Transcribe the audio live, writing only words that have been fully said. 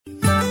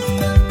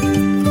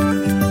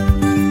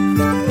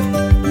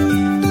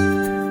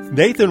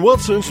Nathan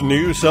Wilson's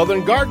new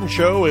Southern Garden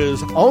Show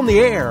is on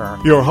the air.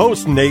 Your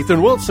host,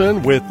 Nathan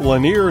Wilson, with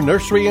Lanier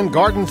Nursery and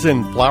Gardens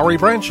in Flowery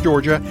Branch,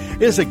 Georgia,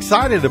 is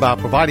excited about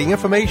providing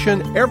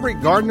information every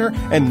gardener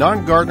and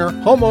non-gardener,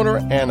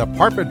 homeowner, and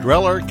apartment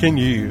dweller can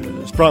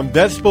use. From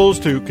vegetables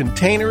to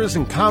containers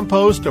and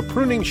compost to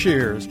pruning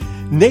shears,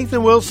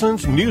 Nathan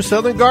Wilson's new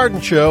Southern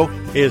Garden Show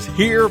is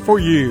here for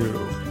you.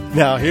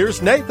 Now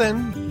here's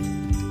Nathan.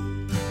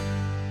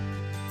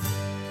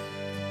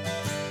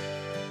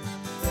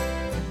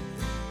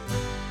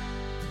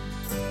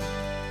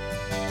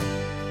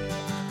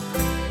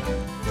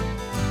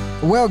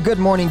 Well, good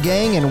morning,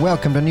 gang, and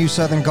welcome to New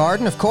Southern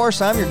Garden. Of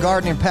course, I'm your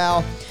gardening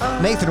pal,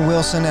 Nathan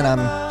Wilson, and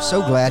I'm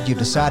so glad you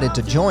decided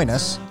to join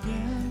us.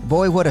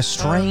 Boy, what a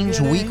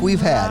strange week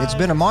we've had. It's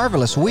been a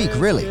marvelous week,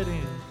 really.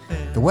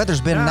 The weather's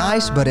been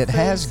nice, but it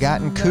has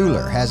gotten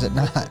cooler, has it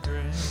not?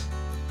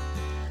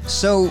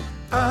 So,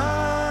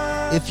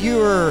 if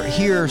you're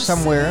here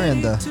somewhere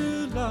in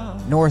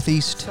the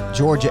northeast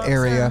Georgia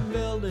area,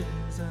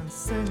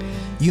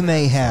 you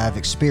may have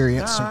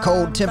experienced some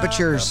cold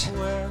temperatures,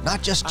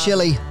 not just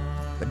chilly,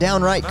 but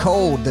downright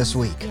cold this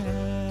week.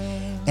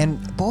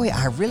 And boy,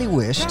 I really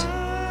wished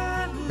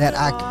that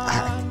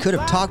I could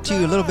have talked to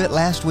you a little bit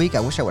last week. I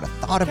wish I would have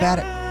thought about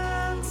it.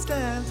 I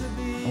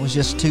was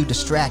just too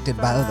distracted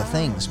by other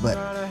things, but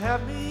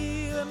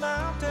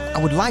I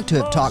would like to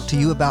have talked to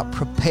you about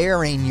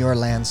preparing your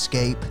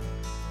landscape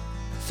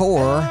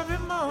for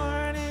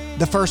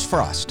the first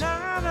frost.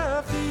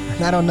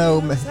 And I don't know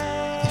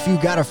if you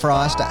got a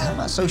frost. I'm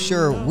not so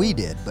sure we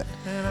did, but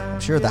I'm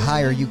sure the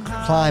higher you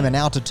climb in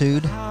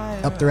altitude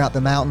up throughout the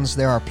mountains,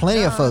 there are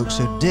plenty of folks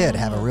who did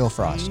have a real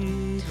frost.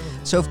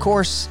 So, of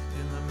course,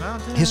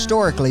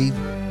 historically,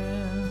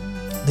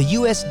 the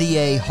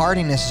USDA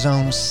Hardiness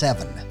Zone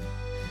 7,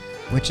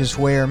 which is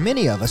where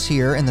many of us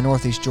here in the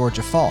Northeast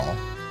Georgia fall.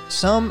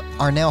 Some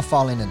are now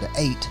falling into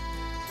 8,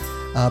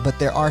 but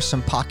there are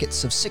some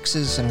pockets of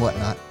 6s and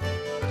whatnot.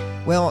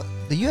 Well,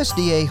 the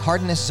USDA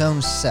Hardiness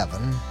Zone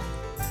 7,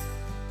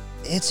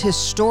 its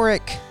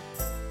historic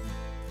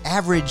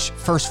average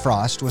first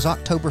frost was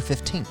October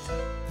 15th.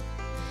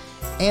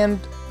 And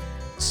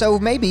so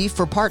maybe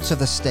for parts of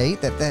the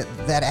state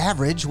that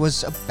average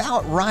was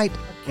about right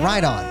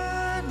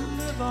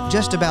on.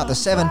 Just about the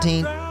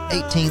 17th,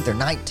 18th, or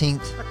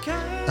 19th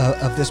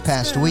of this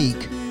past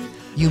week,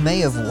 you may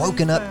have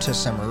woken up to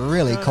some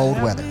really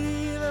cold weather.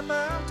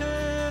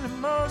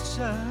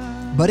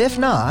 But if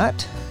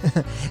not,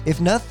 if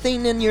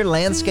nothing in your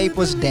landscape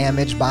was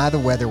damaged by the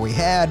weather we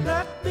had,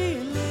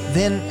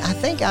 then I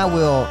think I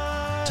will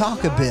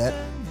talk a bit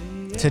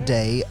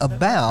today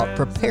about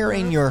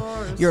preparing your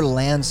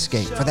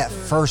landscape for that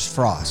first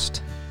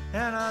frost.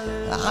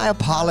 I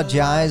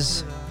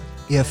apologize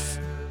if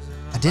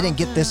I didn't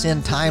get this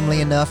in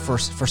timely enough for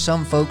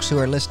some folks who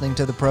are listening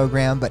to the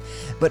program, but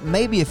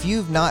maybe if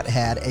you've not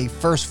had a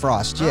first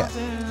frost yet,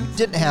 you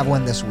didn't have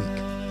one this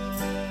week,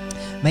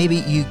 maybe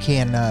you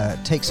can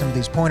take some of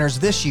these pointers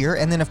this year,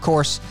 and then of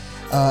course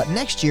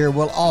next year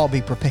we'll all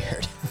be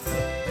prepared.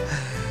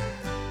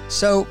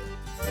 So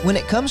when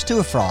it comes to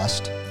a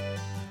frost,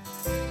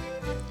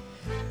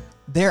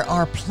 there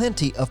are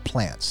plenty of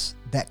plants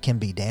that can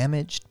be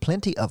damaged,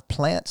 plenty of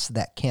plants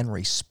that can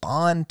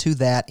respond to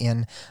that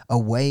in a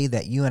way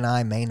that you and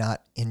I may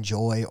not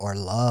enjoy or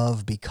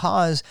love,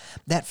 because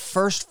that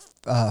first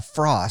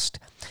frost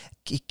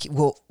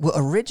will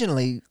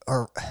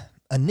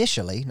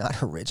initially,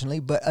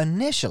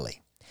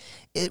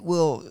 it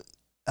will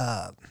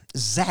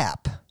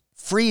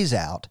freeze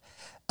out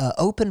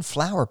open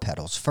flower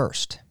petals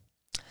first.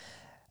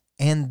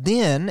 And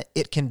then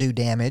it can do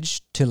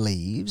damage to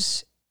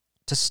leaves,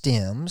 to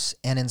stems,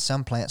 and in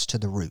some plants to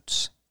the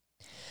roots.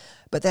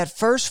 But that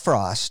first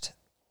frost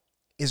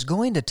is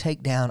going to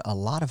take down a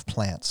lot of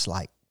plants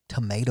like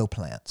tomato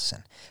plants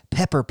and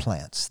pepper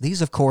plants.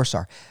 These, of course,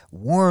 are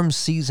warm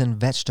season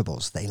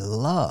vegetables. They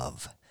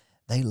love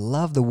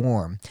the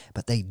warm,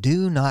 but they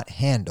do not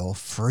handle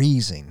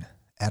freezing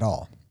at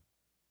all.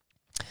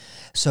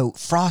 So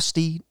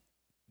frosty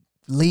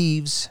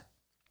leaves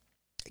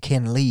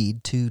can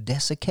lead to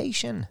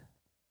desiccation.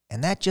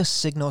 And that just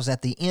signals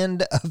at the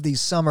end of the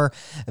summer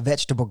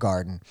vegetable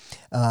garden,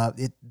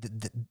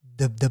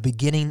 the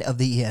beginning of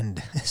the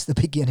end. It's the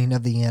beginning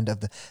of the end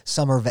of the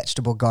summer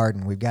vegetable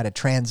garden. We've got to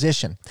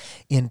transition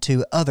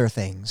into other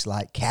things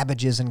like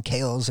cabbages and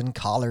kales and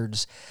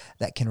collards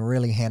that can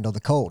really handle the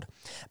cold.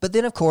 But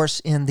then, of course,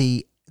 in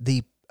the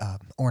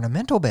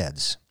ornamental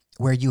beds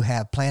where you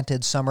have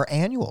planted summer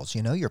annuals,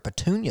 your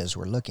petunias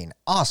were looking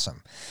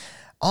awesome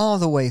all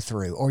the way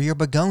through, or your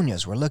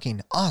begonias were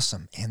looking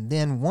awesome. And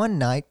then one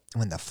night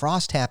when the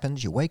frost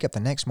happens, you wake up the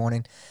next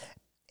morning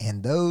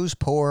and those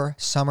poor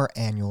summer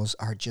annuals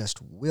are just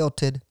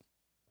wilted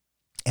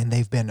and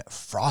they've been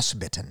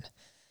frostbitten.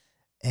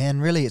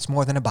 And really it's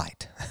more than a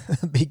bite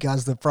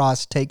because the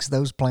frost takes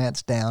those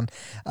plants down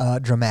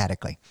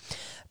dramatically.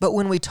 But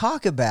when we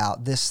talk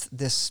about this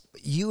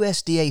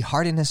USDA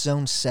Hardiness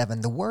Zone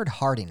 7, the word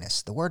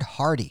hardiness, the word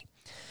hardy,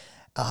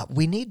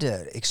 we need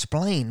to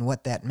explain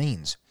what that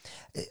means.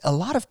 A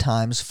lot of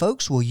times,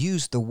 folks will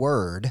use the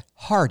word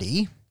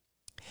hardy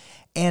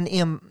and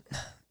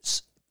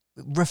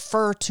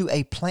refer to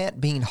a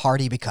plant being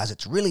hardy because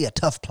it's really a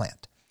tough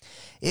plant.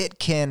 It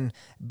can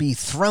be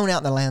thrown out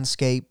in the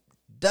landscape,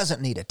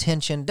 doesn't need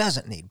attention,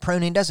 doesn't need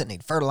pruning, doesn't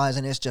need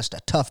fertilizing. It's just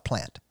a tough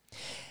plant.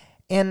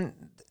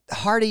 And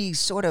hardy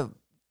sort of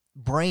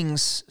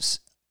brings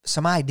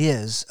some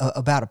ideas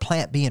about a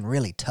plant being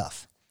really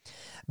tough.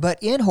 But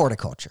in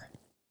horticulture,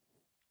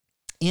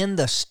 in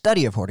the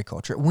study of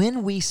horticulture,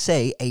 when we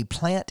say a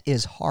plant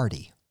is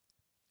hardy,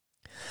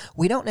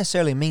 we don't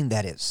necessarily mean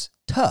that it's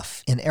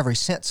tough in every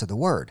sense of the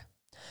word.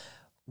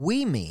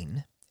 We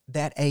mean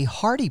that a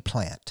hardy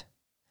plant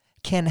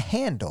can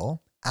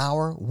handle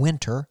our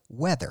winter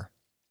weather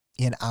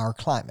in our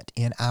climate,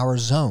 in our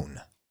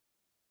zone.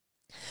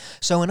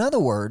 So in other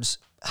words,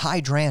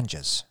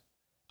 hydrangeas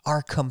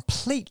are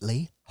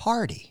completely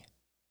hardy.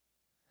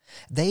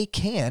 They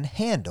can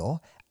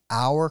handle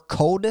our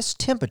coldest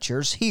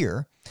temperatures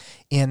here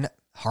in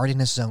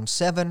hardiness zone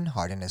 7,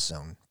 hardiness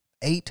zone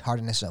 8,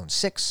 hardiness zone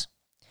 6.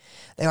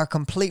 They are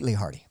completely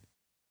hardy.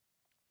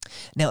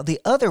 Now, the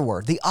other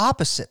word, the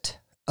opposite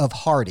of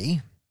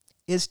hardy,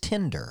 is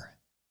tender.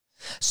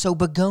 So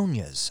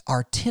begonias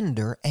are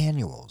tender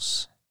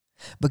annuals.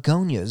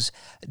 Begonias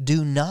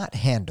do not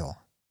handle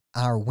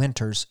our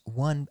winters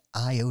one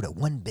iota,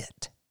 one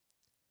bit.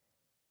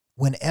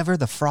 Whenever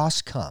the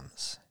frost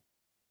comes,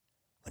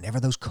 whenever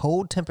those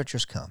cold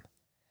temperatures come,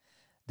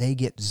 they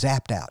get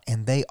zapped out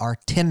and they are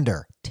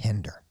tender.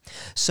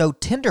 So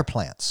tender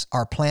plants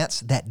are plants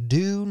that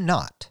do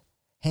not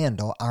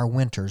handle our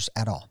winters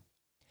at all.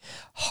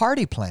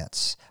 Hardy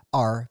plants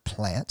are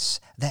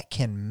plants that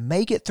can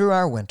make it through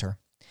our winter.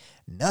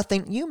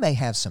 Nothing, you may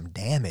have some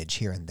damage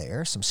here and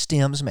there. Some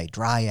stems may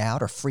dry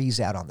out or freeze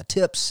out on the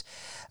tips,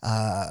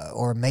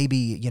 or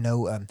maybe,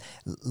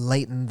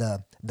 late in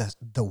the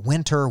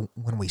winter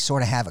when we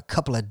sort of have a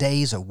couple of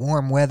days of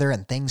warm weather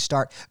and things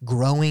start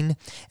growing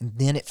and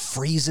then it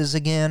freezes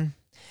again.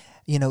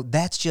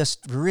 That's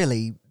just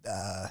really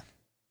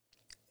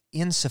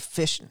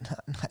insufficient.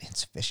 Not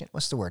insufficient.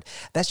 What's the word?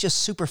 That's just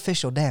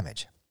superficial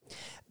damage.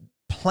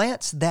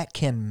 Plants that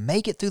can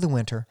make it through the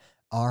winter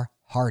are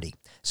hardy.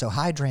 So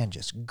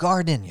hydrangeas,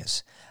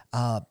 gardenias,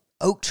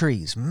 oak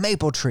trees,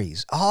 maple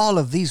trees, all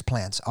of these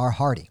plants are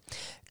hardy.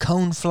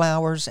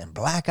 Coneflowers and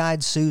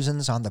black-eyed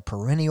Susans on the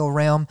perennial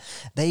realm,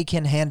 they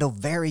can handle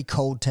very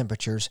cold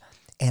temperatures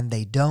and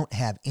they don't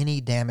have any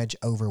damage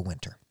over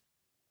winter.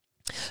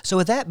 So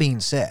with that being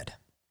said,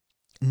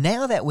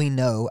 now that we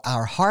know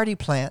our hardy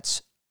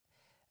plants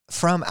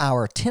from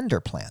our tender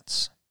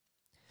plants,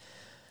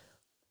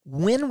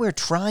 when we're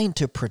trying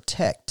to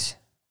protect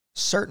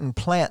certain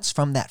plants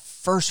from that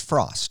first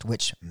frost,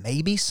 which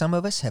maybe some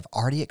of us have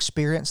already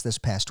experienced this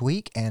past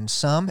week and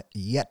some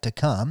yet to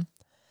come,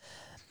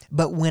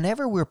 but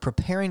whenever we're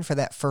preparing for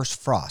that first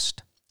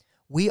frost,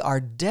 we are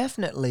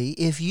definitely,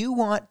 if you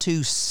want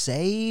to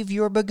save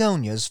your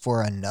begonias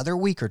for another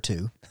week or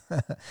two,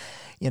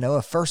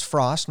 a first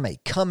frost may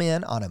come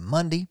in on a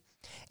Monday,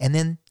 and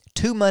then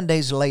 2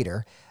 Mondays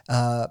later,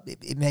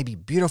 it may be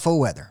beautiful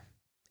weather.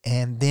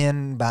 And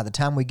then by the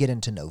time we get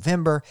into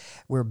November,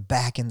 we're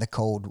back in the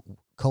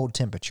cold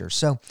temperature.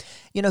 So,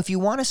 if you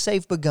want to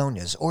save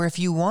begonias or if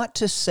you want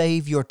to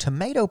save your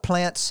tomato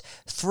plants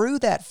through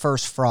that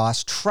first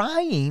frost,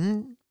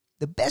 trying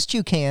the best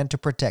you can to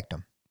protect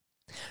them,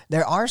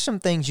 there are some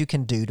things you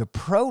can do to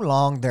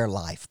prolong their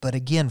life. But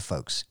again,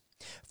 folks,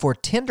 for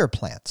tender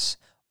plants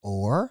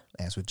or,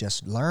 as we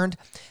just learned,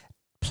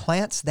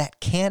 plants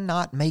that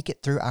cannot make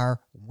it through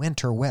our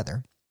winter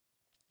weather,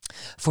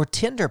 for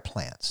tender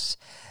plants,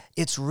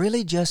 it's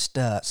really just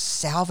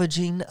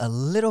salvaging a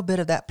little bit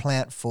of that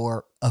plant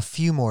for a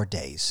few more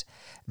days,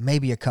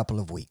 maybe a couple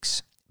of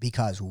weeks.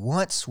 Because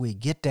once we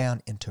get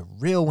down into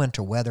real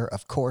winter weather,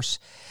 of course,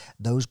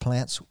 those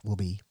plants will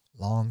be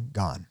long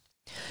gone.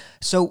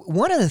 So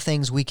one of the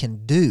things we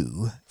can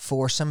do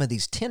for some of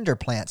these tender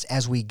plants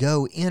as we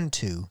go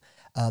into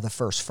the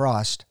first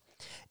frost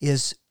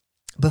is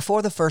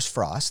before the first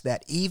frost,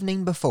 that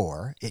evening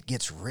before it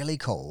gets really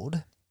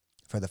cold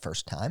for the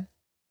first time,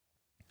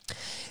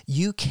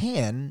 you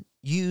can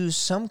use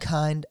some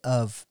kind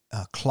of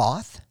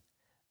cloth,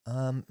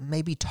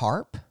 maybe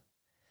tarp,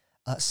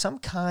 some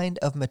kind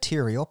of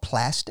material,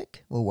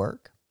 plastic will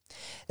work,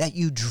 that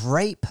you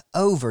drape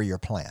over your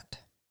plant.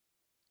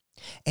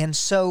 And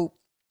so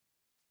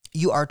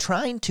you are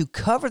trying to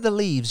cover the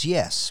leaves,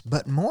 yes,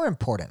 but more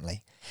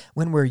importantly,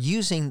 when we're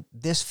using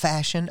this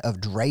fashion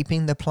of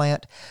draping the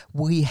plant,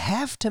 we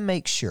have to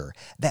make sure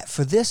that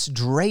for this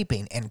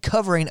draping and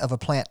covering of a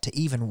plant to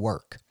even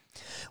work,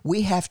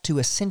 we have to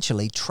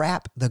essentially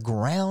trap the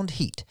ground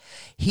heat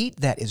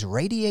that is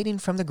radiating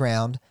from the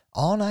ground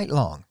all night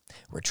long.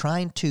 We're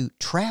trying to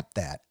trap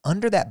that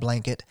under that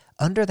blanket,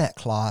 under that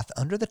cloth,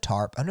 under the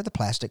tarp, under the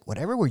plastic,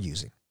 whatever we're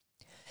using,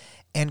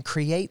 and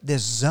create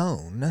this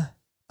zone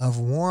of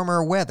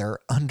warmer weather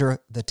under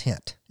the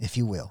tent, if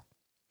you will.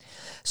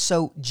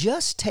 So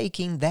just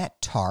taking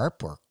that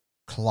tarp or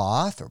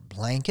cloth or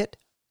blanket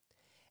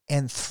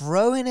and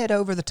throwing it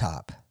over the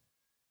top.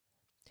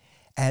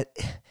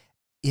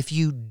 If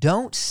you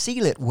don't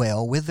seal it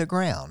well with the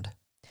ground,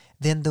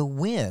 then the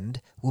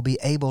wind will be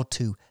able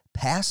to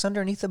pass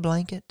underneath the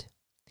blanket.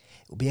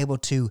 It will be able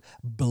to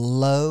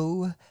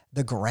blow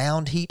the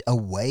ground heat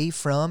away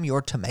from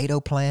your tomato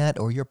plant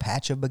or your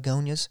patch of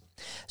begonias.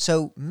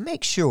 So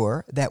make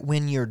sure that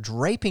when you're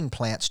draping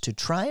plants to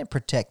try and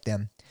protect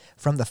them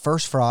from the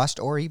first frost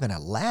or even a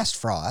last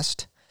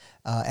frost,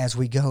 as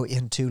we go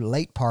into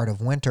late part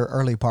of winter,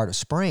 early part of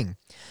spring,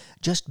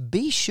 just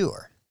be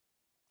sure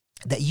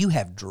that you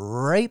have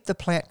draped the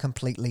plant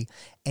completely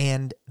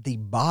and the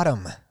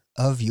bottom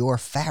of your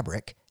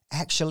fabric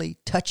actually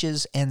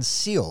touches and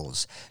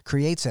seals,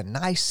 creates a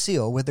nice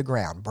seal with the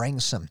ground. Bring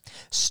some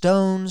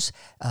stones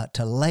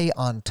to lay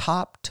on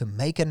top to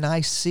make a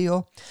nice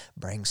seal.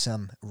 Bring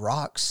some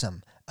rocks,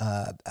 some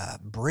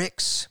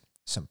bricks,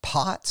 some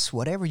pots,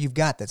 whatever you've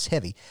got that's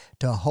heavy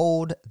to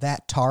hold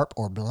that tarp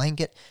or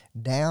blanket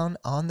down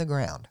on the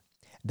ground.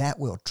 That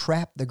will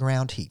trap the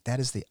ground heat. That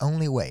is the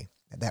only way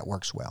that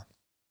works well.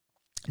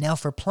 Now,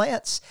 for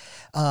plants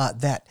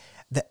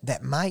that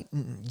might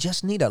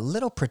just need a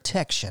little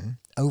protection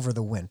over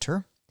the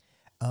winter,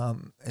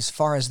 as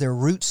far as their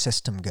root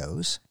system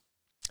goes,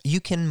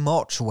 you can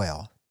mulch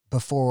well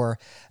before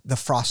the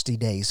frosty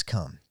days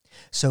come.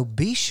 So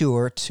be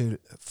sure to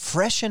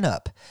freshen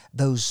up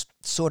those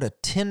sort of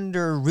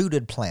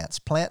tender-rooted plants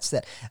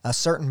that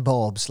certain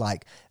bulbs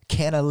like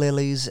canna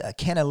lilies.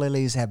 Canna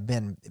lilies have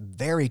been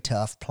very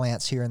tough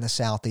plants here in the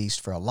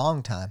southeast for a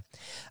long time.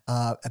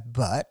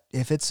 But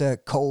if it's a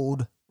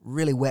cold,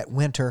 really wet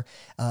winter,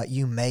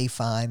 you may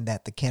find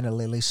that the canna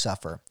lilies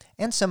suffer.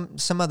 And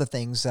some other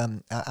things.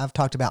 I've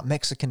talked about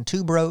Mexican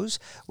tuberose.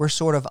 We're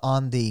sort of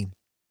on the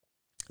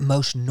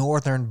most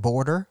northern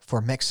border for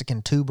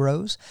Mexican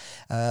tuberose.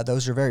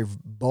 Those are very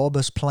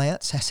bulbous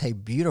plants. Has a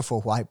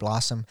beautiful white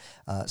blossom.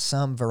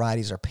 Some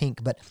varieties are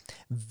pink, but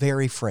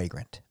very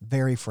fragrant,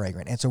 very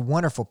fragrant. It's a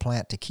wonderful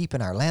plant to keep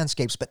in our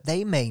landscapes, but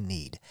they may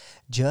need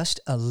just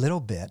a little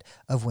bit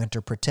of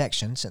winter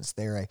protection since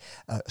they're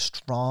a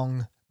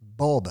strong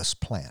bulbous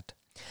plant.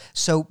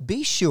 So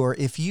be sure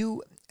if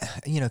you've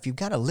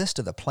got a list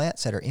of the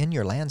plants that are in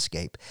your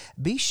landscape,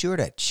 be sure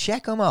to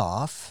check them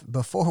off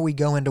before we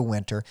go into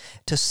winter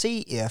to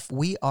see if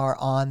we are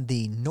on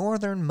the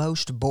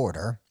northernmost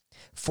border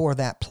for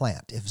that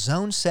plant. If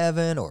Zone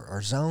 7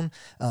 or Zone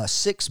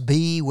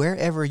 6B,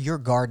 wherever you're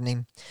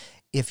gardening,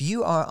 if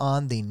you are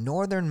on the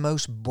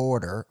northernmost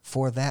border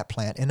for that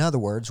plant, in other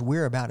words,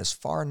 we're about as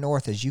far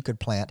north as you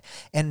could plant,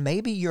 and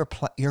maybe you're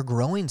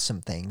growing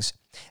some things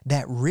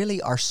that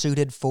really are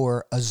suited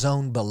for a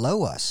zone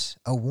below us,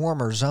 a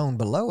warmer zone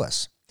below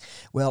us.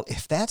 Well,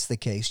 if that's the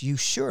case, you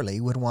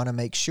surely would want to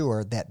make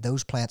sure that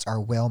those plants are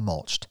well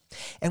mulched.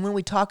 And when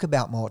we talk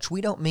about mulch,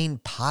 we don't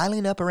mean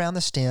piling up around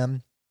the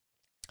stem,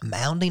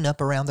 mounding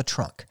up around the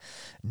trunk.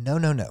 No.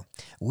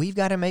 We've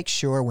got to make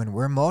sure when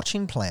we're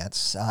mulching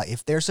plants,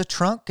 if there's a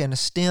trunk and a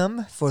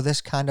stem for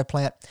this kind of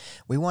plant,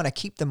 we want to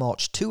keep the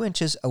mulch 2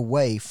 inches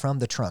away from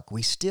the trunk.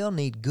 We still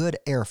need good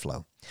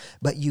airflow,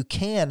 but you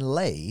can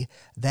lay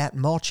that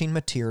mulching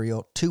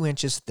material 2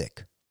 inches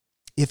thick.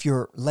 If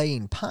you're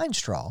laying pine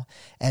straw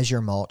as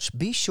your mulch,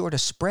 be sure to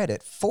spread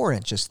it 4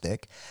 inches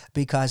thick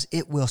because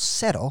it will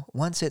settle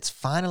once it's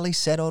finally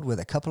settled with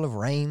a couple of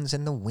rains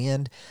and the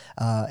wind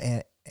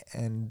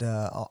and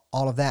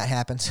all of that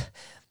happens.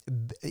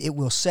 It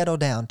will settle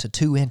down to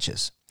 2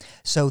 inches.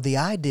 So the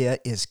idea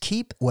is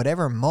keep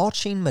whatever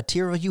mulching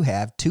material you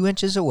have 2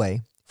 inches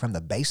away from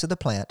the base of the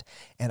plant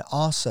and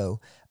also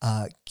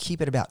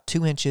keep it about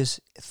 2 inches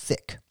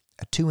thick.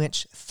 A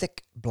 2-inch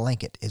thick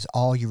blanket is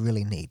all you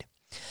really need.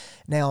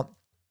 Now,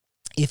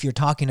 if you're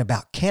talking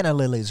about canna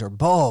lilies or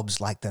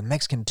bulbs like the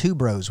Mexican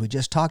tuberose we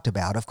just talked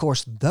about, of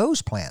course,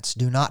 those plants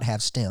do not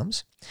have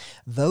stems.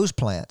 Those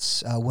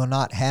plants will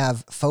not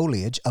have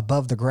foliage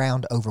above the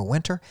ground over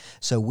winter,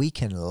 so we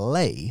can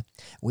lay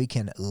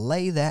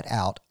that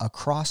out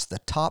across the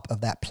top of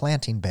that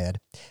planting bed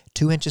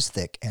 2 inches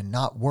thick and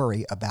not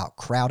worry about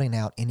crowding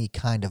out any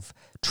kind of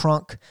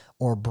trunk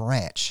or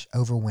branch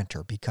over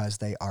winter because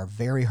they are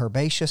very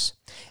herbaceous,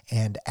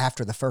 and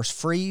after the first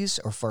freeze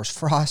or first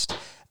frost,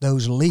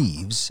 those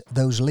leaves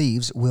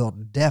will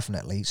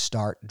definitely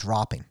start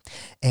dropping,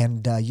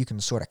 and you can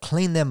sort of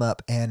clean them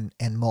up and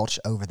mulch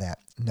over that,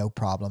 no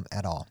problem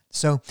at all.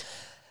 So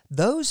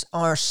those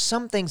are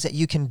some things that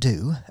you can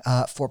do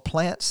for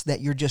plants that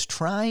you're just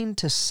trying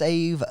to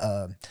save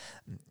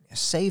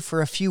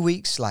for a few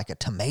weeks, like a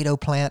tomato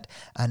plant.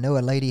 I know a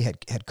lady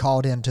had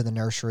called into the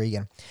nursery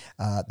and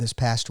this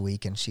past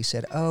week, and she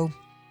said, "Oh,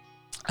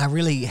 I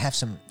really have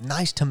some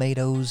nice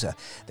tomatoes.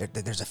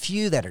 There's a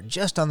few that are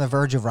just on the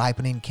verge of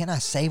ripening. Can I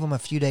save them a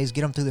few days,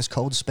 get them through this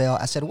cold spell?"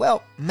 I said,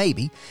 well,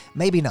 maybe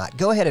not.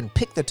 Go ahead and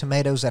pick the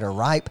tomatoes that are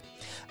ripe.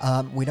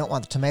 We don't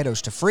want the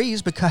tomatoes to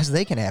freeze because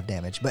they can have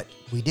damage, but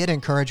we did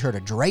encourage her to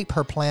drape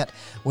her plant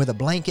with a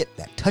blanket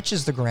that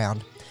touches the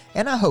ground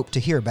and I hope to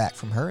hear back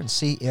from her and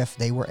see if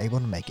they were able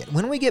to make it.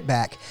 When we get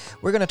back,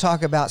 we're going to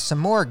talk about some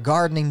more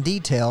gardening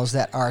details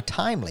that are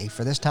timely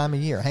for this time of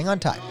year. Hang on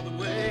tight.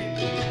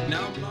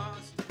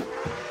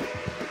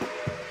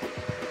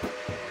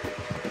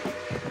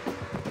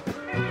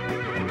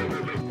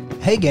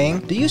 Hey gang,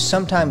 do you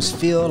sometimes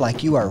feel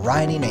like you are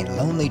riding a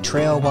lonely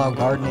trail while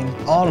gardening,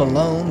 all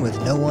alone with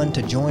no one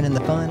to join in the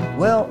fun?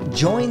 Well,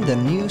 join the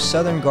New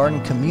Southern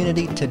Garden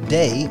community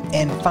today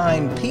and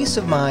find peace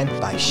of mind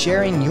by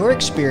sharing your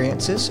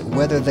experiences,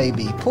 whether they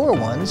be poor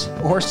ones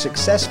or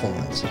successful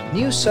ones.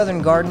 New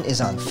Southern Garden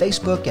is on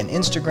Facebook and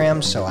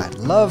Instagram, so I'd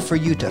love for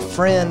you to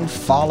friend,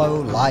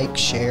 follow, like,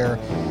 share,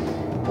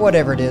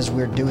 whatever it is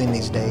we're doing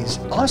these days.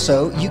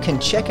 Also, you can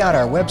check out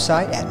our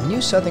website at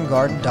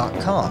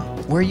newsoutherngarden.com,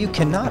 where you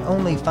can not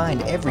only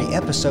find every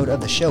episode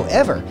of the show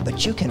ever,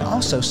 but you can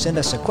also send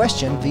us a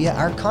question via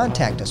our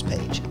Contact Us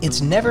page. It's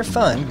never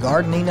fun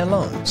gardening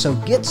alone, so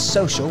get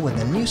social with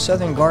the New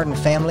Southern Garden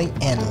family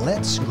and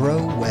let's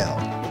grow well.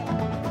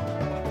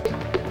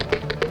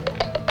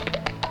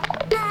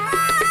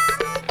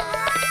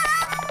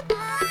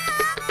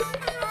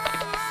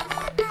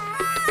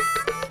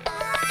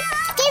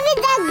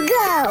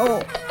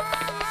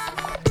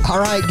 All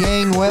right,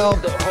 gang, well,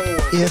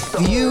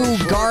 if you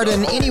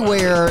garden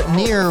anywhere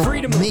near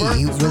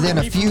me within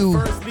a few,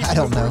 I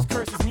don't know,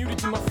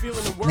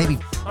 maybe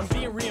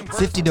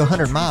 50 to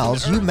 100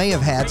 miles, you may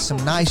have had some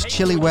nice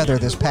chilly weather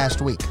this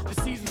past week.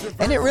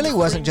 And it really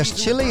wasn't just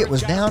chilly, it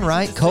was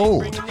downright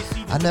cold.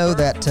 I know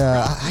that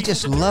I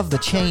just love the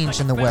change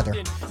in the weather.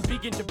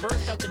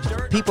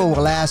 People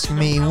will ask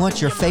me,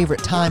 what's your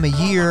favorite time of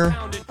year?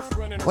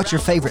 What's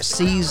your favorite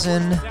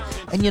season?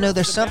 And you know,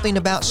 there's something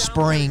about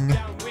spring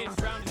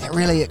that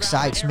really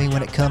excites me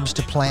when it comes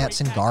to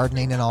plants and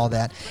gardening and all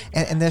that.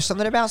 And there's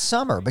something about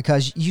summer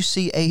because you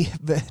see a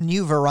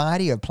new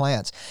variety of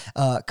plants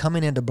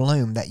coming into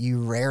bloom that you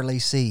rarely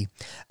see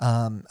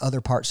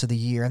other parts of the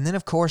year. And then,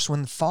 of course,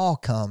 when fall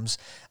comes,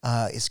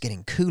 it's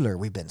getting cooler.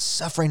 We've been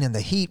suffering in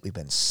the heat. We've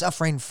been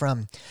suffering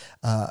from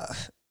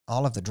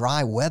all of the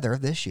dry weather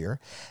this year.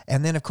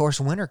 And then, of course,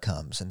 winter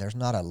comes and there's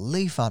not a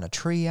leaf on a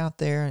tree out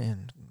there,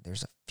 and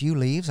there's a few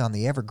leaves on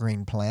the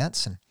evergreen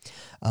plants, and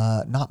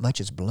not much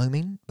is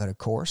blooming. But of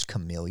course,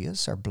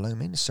 camellias are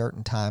blooming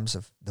certain times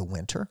of the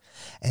winter,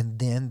 and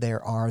then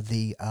there are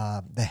the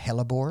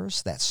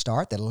hellebores that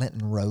start, the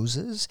Lenten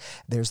roses.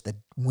 There's the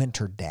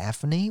winter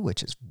daphne,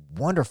 which is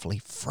wonderfully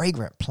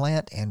fragrant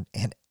plant and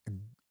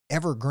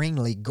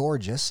evergreenly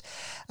gorgeous.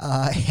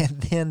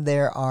 And then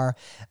there are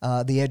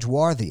the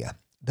Edgeworthia,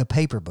 the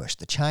paper bush,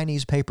 the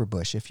Chinese paper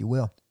bush, if you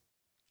will,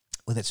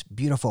 with its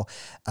beautiful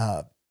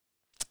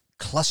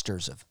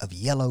clusters of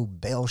yellow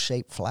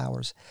bell-shaped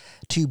flowers,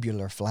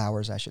 tubular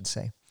flowers, I should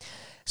say.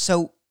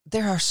 So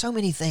there are so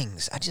many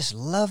things. I just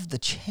love the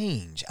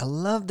change. I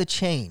love the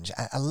change.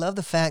 I love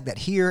the fact that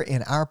here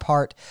in our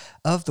part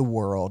of the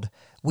world,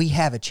 we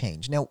have a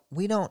change. Now,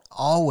 we don't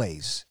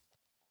always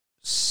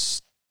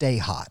stay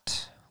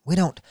hot. We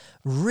don't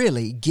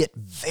really get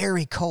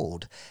very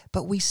cold,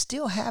 but we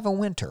still have a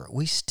winter.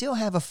 We still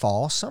have a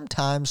fall.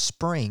 Sometimes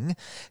spring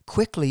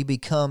quickly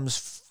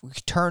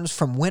turns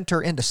from winter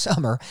into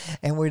summer,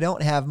 and we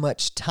don't have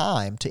much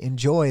time to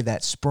enjoy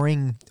that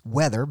spring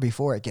weather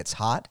before it gets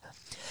hot.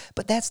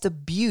 But that's the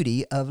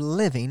beauty of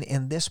living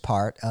in this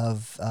part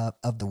of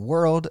the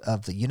world,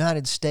 of the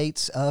United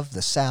States, of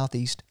the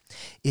Southeast,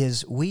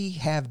 is we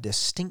have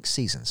distinct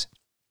seasons.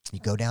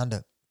 You go down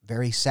to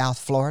very South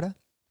Florida,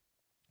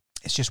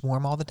 it's just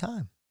warm all the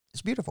time.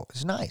 It's beautiful.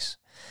 It's nice.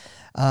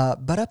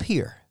 But up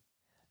here,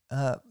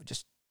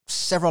 just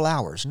several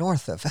hours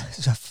north of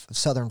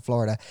southern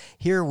Florida,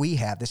 here we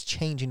have this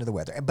changing of the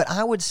weather. But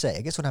I would say,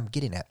 I guess what I'm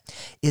getting at,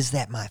 is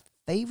that my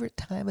favorite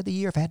time of the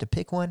year, if I had to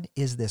pick one,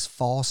 is this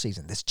fall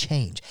season, this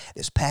change.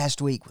 This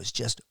past week was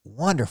just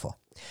wonderful,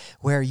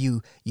 where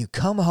you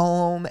come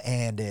home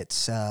and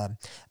it's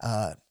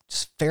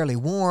fairly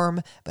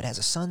warm, but as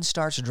the sun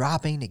starts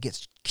dropping, it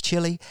gets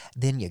chilly.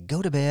 Then you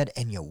go to bed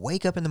and you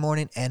wake up in the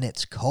morning and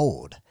it's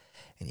cold,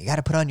 and you got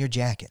to put on your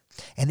jacket.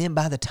 And then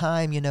by the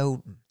time,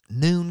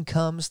 noon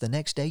comes the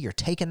next day, you're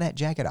taking that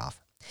jacket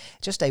off.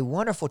 Just a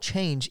wonderful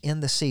change in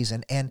the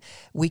season, and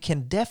we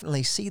can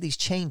definitely see these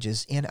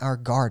changes in our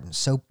gardens.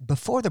 So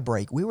before the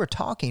break, we were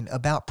talking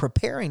about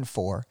preparing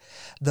for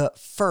the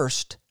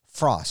first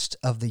frost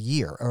of the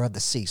year, or of the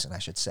season, I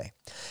should say.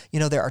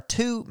 There are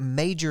two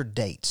major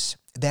dates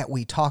that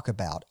we talk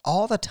about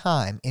all the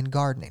time in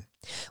gardening.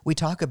 We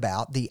talk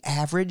about the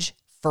average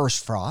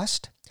first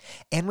frost,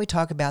 and we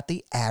talk about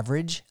the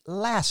average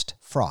last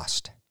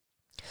frost.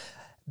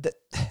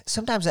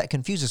 Sometimes that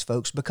confuses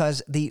folks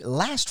because the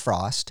last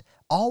frost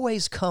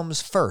always comes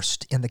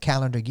first in the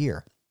calendar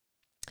year,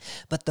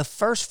 but the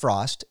first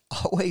frost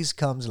always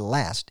comes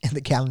last in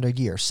the calendar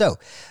year. So,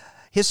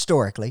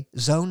 historically,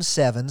 Zone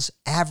 7's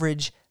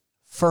average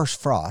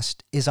first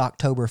frost is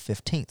October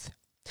 15th.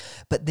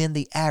 But then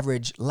the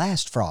average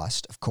last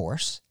frost, of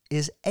course,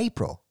 is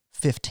April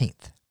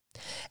 15th.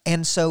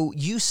 And so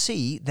you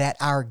see that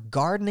our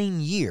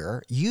gardening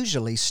year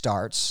usually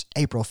starts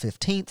April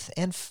 15th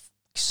and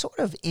sort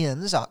of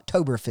ends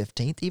October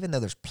 15th, even though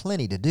there's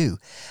plenty to do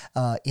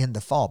in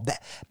the fall.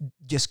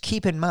 Just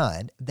keep in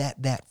mind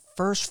that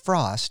first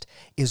frost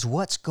is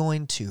what's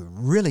going to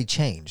really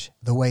change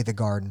the way the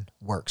garden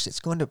works.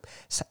 It's going to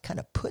kind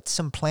of put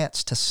some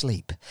plants to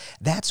sleep.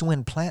 That's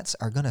when plants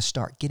are going to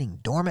start getting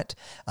dormant.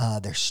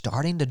 They're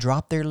starting to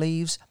drop their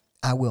leaves.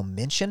 I will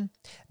mention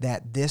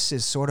that this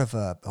is sort of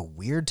a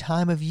weird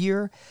time of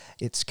year.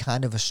 It's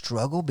kind of a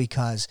struggle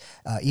because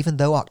even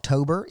though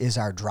October is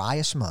our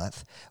driest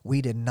month,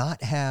 we did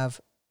not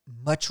have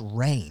much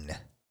rain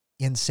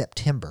in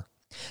September.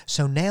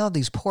 So now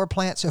these poor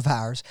plants of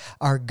ours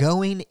are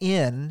going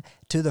in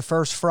to the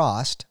first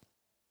frost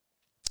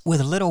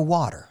with little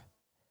water.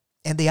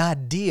 And the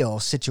ideal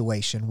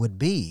situation would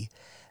be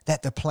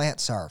that the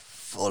plants are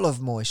full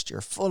of moisture,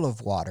 full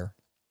of water,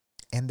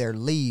 and their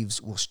leaves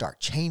will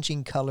start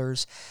changing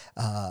colors.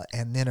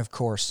 And then, of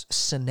course,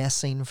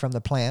 senescing from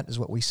the plant is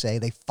what we say.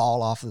 They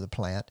fall off of the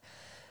plant.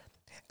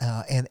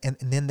 And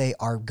then they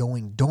are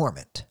going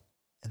dormant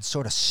and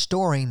sort of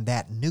storing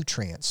that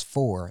nutrients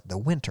for the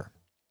winter.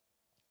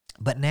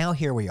 But now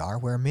here we are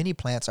where many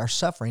plants are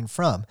suffering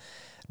from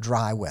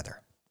dry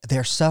weather.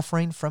 They're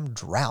suffering from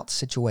drought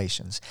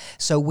situations.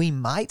 So we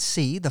might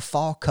see the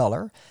fall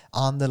color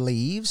on the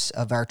leaves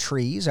of our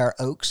trees, our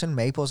oaks and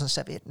maples and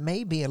stuff. It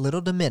may be a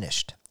little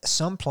diminished.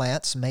 Some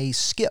plants may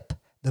skip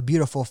the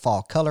beautiful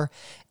fall color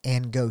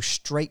and go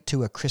straight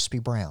to a crispy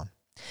brown.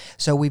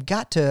 So we've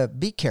got to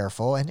be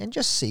careful and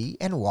just see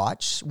and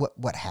watch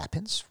what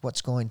happens,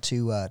 what's going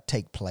to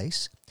take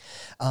place.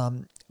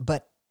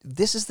 But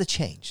this is the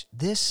change.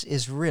 This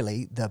is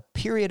really the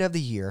period of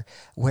the year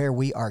where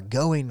we are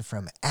going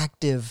from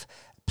active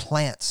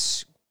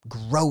plants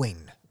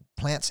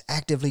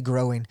actively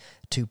growing,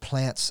 to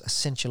plants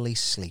essentially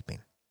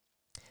sleeping.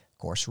 Of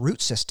course,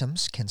 root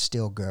systems can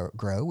still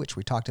grow, which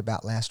we talked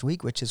about last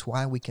week, which is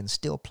why we can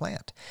still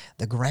plant.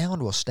 The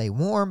ground will stay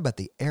warm, but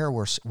the air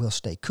will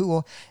stay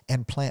cool,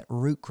 and plant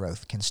root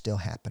growth can still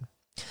happen.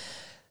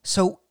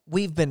 So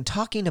we've been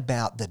talking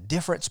about the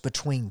difference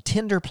between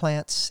tender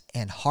plants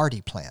and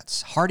hardy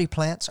plants. Hardy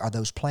plants are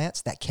those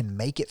plants that can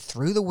make it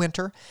through the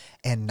winter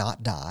and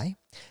not die.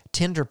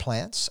 Tender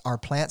plants are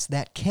plants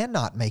that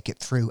cannot make it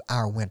through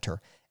our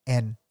winter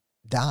and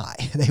die.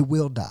 They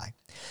will die.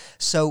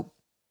 So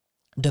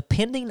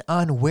depending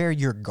on where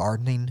you're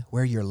gardening,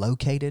 where you're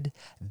located,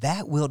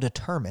 that will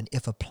determine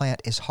if a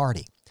plant is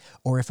hardy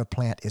or if a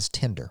plant is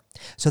tender.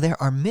 So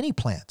there are many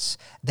plants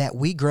that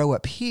we grow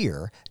up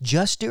here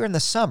just during the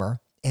summer,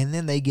 and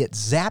then they get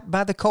zapped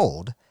by the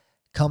cold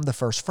come the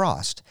first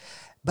frost.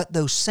 But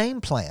those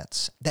same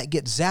plants that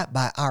get zapped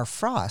by our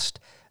frost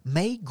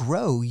may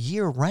grow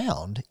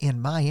year-round in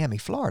Miami,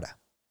 Florida,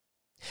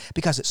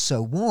 because it's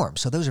so warm.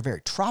 So those are very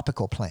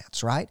tropical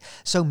plants, right?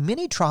 So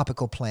many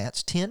tropical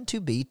plants tend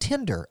to be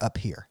tender up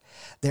here.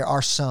 There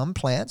are some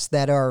plants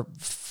that are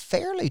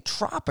fairly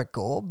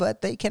tropical,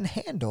 but they can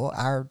handle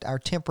our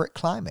temperate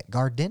climate.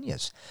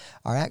 Gardenias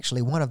are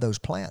actually one of those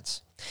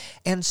plants.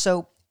 And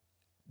so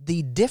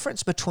the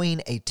difference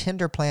between a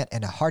tender plant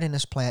and a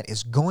hardiness plant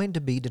is going to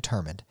be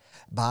determined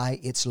by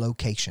its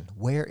location,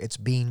 where it's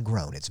being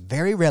grown. It's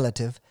very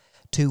relative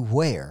to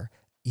where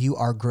you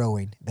are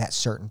growing that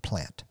certain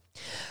plant.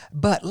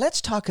 But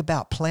let's talk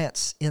about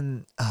plants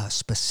in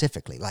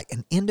specifically, like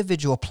an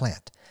individual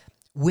plant.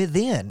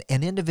 Within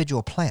an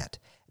individual plant,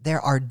 there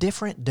are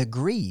different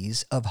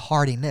degrees of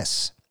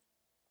hardiness.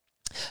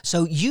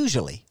 So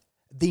usually,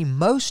 the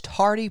most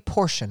hardy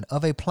portion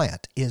of a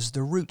plant is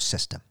the root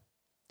system,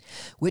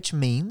 which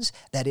means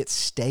that it's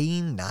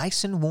staying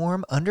nice and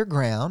warm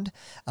underground.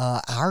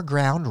 Our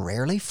ground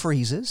rarely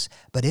freezes,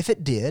 but if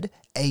it did,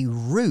 a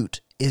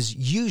root is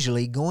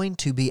usually going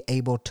to be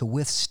able to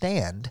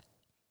withstand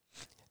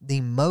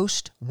the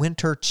most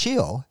winter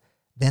chill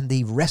than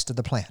the rest of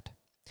the plant.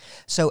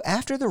 So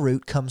after the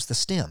root comes the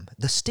stem.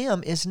 The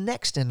stem is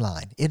next in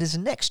line. It is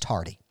next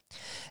hardy.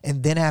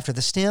 And then after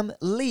the stem,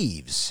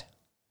 leaves.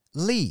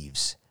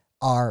 Leaves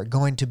are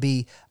going to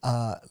be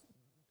a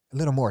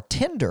little more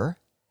tender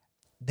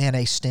than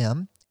a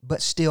stem,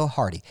 but still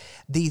hardy.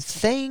 The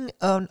thing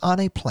on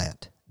a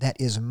plant that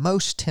is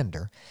most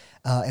tender,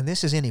 and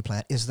this is any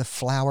plant, is the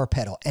flower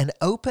petal. An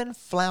open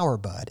flower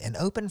bud, an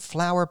open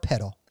flower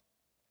petal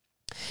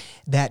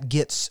that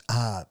gets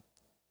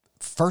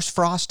first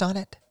frost on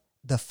it,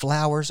 the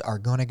flowers are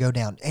going to go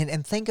down.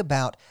 And think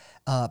about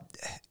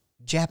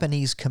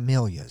Japanese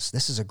camellias.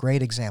 This is a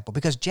great example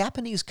because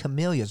Japanese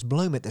camellias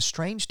bloom at this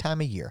strange time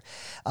of year.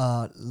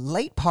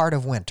 Late part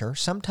of winter,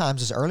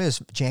 sometimes as early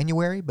as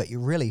January, but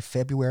really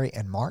February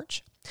and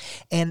March.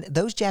 And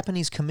those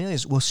Japanese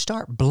camellias will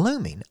start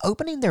blooming,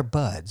 opening their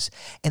buds.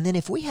 And then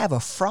if we have a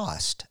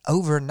frost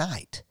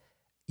overnight,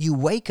 you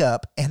wake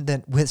up and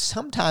then with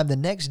sometime the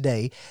next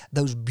day,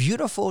 those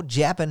beautiful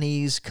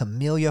Japanese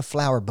camellia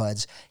flower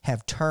buds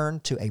have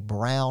turned to a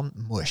brown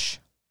mush.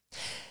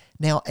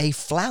 Now, a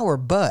flower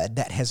bud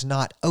that has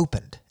not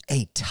opened,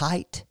 a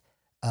tight,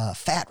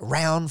 fat,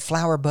 round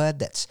flower bud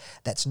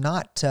that's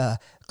not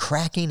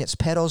cracking its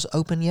petals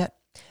open yet,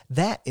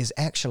 that is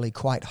actually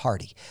quite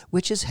hardy,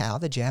 which is how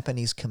the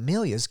Japanese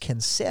camellias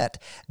can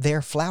set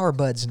their flower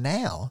buds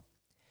now,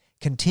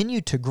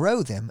 continue to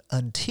grow them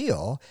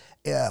until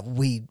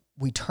we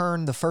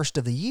turn the first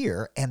of the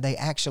year and they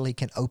actually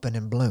can open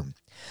and bloom.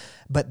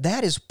 But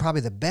that is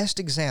probably the best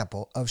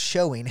example of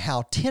showing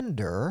how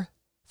tender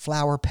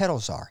flower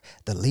petals are.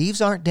 The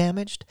leaves aren't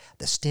damaged,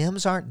 the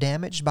stems aren't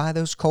damaged by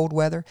those cold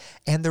weather,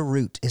 and the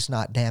root is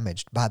not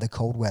damaged by the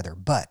cold weather.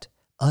 But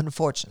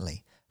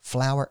unfortunately,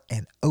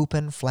 an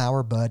open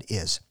flower bud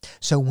is.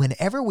 So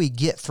whenever we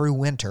get through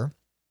winter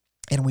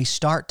and we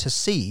start to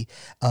see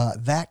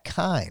that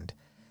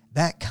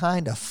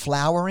kind of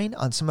flowering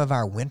on some of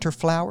our winter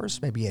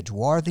flowers, maybe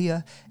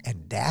Edgeworthia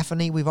and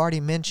Daphne we've already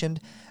mentioned,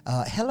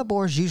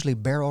 hellebores usually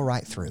barrel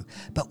right through.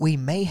 But we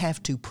may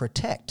have to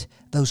protect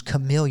those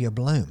camellia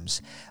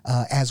blooms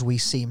as we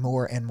see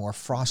more and more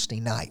frosty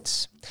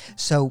nights.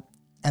 So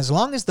as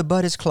long as the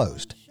bud is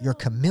closed, your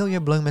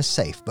camellia bloom is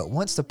safe. But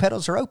once the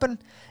petals are open,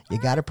 you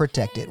got to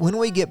protect it. When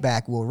we get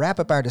back, we'll wrap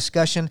up our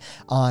discussion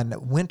on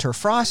winter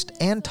frost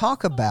and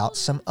talk about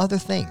some other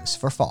things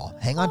for fall.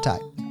 Hang on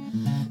tight.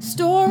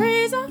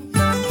 Stories of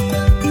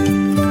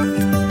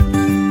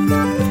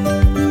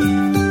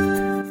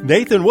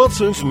Nathan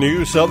Wilson's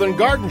new Southern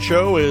Garden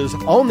Show is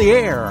on the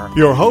air.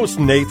 Your host,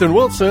 Nathan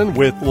Wilson,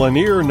 with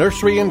Lanier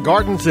Nursery and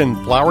Gardens in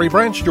Flowery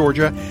Branch,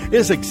 Georgia,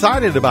 is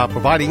excited about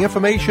providing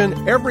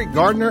information every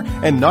gardener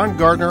and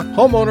non-gardener,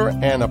 homeowner,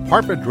 and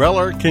apartment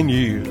dweller can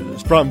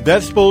use. From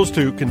vegetables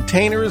to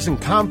containers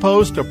and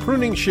compost to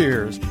pruning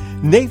shears,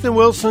 Nathan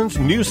Wilson's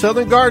new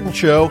Southern Garden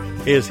Show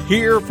is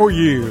here for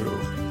you.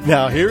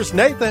 Now here's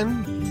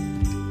Nathan.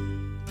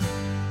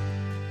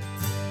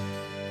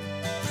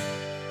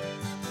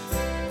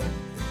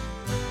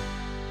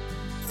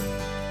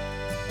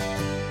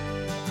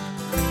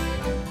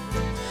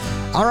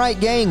 All right,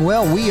 gang.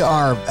 Well, we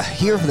are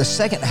here for the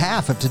second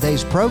half of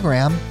today's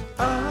program.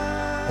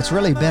 It's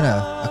really been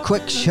a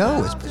quick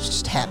show. It's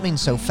just happening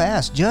so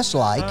fast, just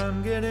like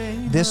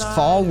this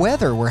fall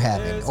weather we're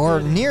having,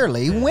 or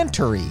nearly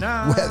wintry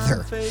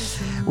weather.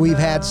 We've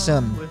had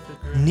some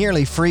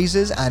nearly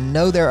freezes. I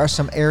know there are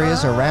some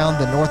areas around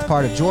the north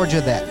part of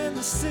Georgia that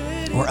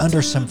were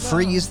under some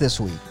freeze this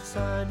week.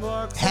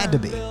 Had to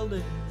be,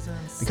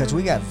 because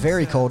we got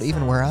very cold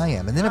even where I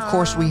am. And then, of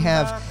course, we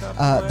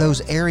have those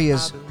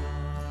areas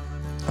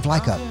of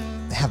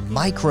have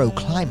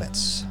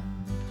microclimates.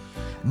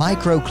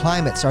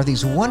 Microclimates are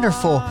these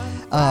wonderful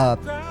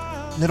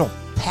little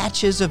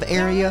patches of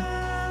area.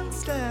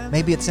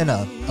 Maybe it's in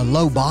a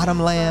low bottom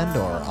land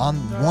or on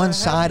one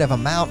side of a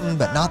mountain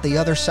but not the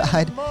other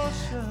side,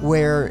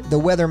 where the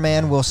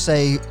weatherman will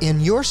say, in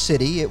your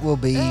city it will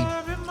be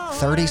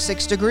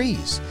 36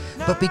 degrees.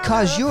 But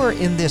because you're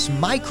in this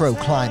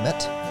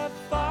microclimate,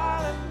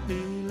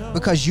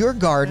 because you're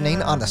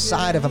gardening on the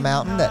side of a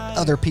mountain that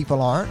other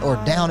people aren't, or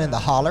down in the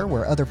holler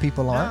where other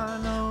people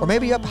aren't, or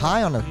maybe up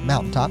high on a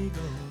mountaintop,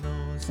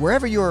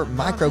 wherever your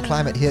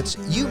microclimate hits,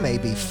 you may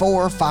be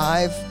 4 or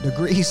 5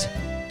 degrees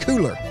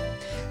cooler.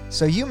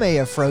 So you may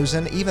have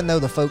frozen even though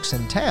the folks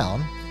in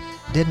town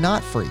did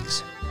not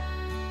freeze.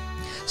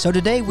 So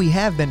today we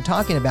have been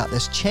talking about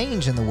this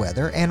change in the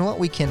weather and what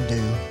we can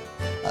do,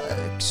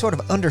 sort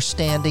of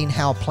understanding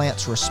how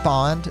plants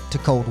respond to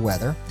cold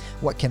weather,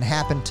 what can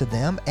happen to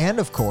them, and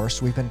of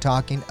course we've been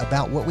talking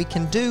about what we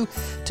can do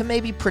to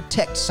maybe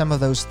protect some of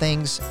those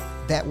things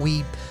that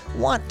we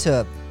want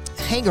to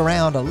hang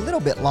around a little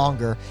bit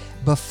longer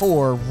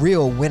before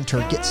real winter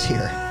gets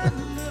here.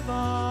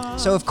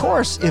 So of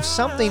course, if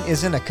something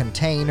is in a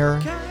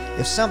container,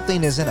 if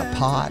something is in a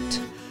pot,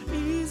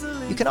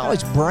 you can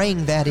always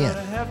bring that in.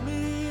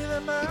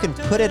 You can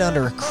put it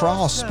under a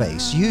crawl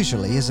space,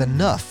 usually is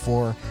enough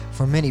for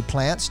many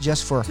plants,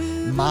 just for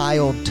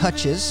mild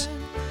touches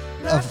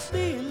of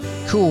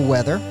cold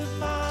weather.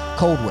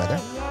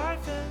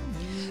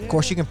 Of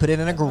course, you can put it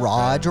in a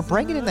garage or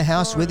bring it in the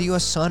house with you, a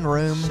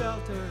sunroom.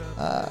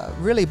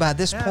 Really, by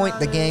this point in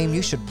the game,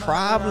 you should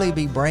probably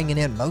be bringing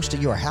in most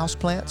of your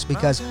houseplants,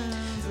 because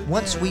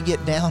once we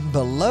get down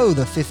below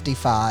the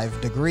 55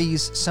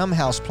 degrees, some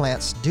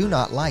houseplants do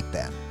not like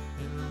that.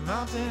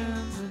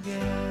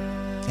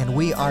 And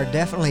we are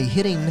definitely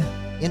hitting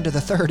into the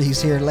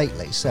 30s here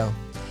lately. So,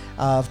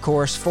 of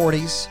course,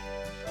 40s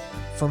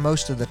for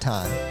most of the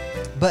time.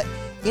 But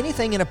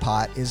anything in a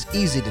pot is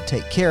easy to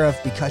take care of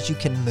because you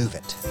can move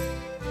it.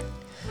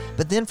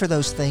 But then for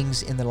those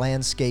things in the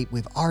landscape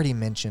we've already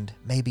mentioned,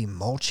 maybe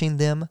mulching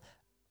them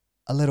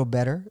a little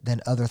better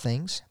than other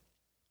things,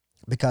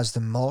 because the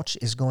mulch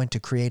is going to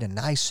create a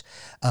nice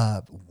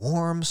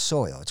warm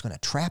soil. It's going to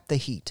trap the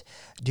heat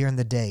during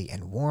the day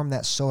and warm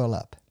that soil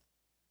up,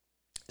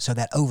 so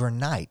that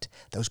overnight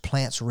those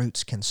plants'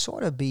 roots can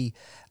sort of be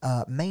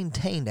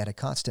maintained at a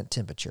constant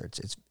temperature.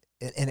 It's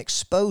an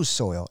exposed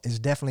soil is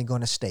definitely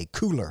going to stay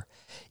cooler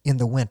in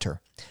the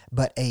winter,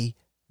 but a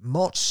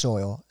mulch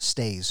soil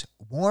stays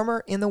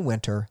warmer in the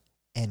winter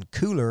and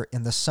cooler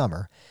in the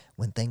summer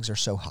when things are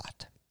so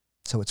hot.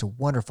 So it's a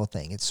wonderful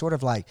thing. It's sort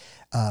of like,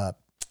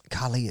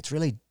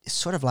 it's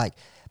sort of like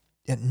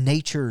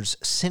nature's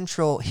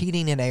central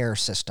heating and air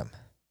system.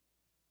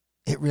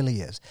 It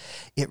really is.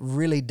 It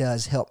really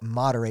does help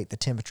moderate the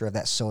temperature of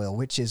that soil,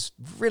 which is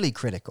really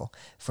critical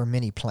for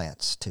many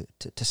plants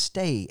to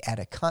stay at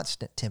a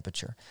constant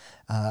temperature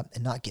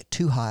and not get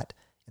too hot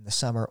in the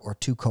summer or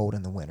too cold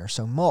in the winter.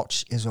 So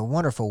mulch is a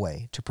wonderful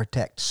way to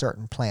protect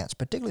certain plants,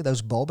 particularly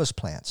those bulbous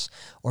plants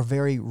or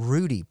very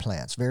rooty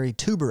plants, very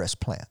tuberous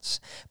plants,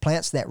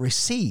 plants that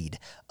recede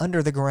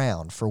under the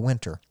ground for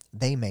winter.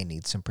 They may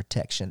need some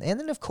protection. And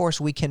then, of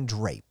course, we can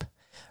drape.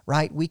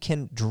 Right? We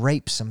can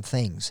drape some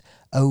things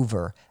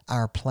over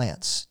our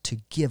plants to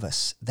give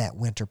us that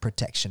winter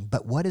protection.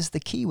 But what is the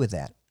key with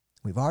that?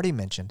 We've already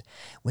mentioned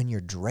when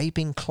you're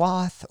draping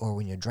cloth or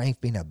when you're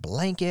draping a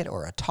blanket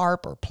or a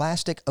tarp or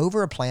plastic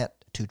over a plant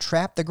to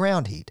trap the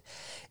ground heat,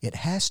 it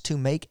has to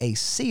make a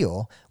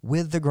seal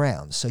with the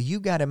ground. So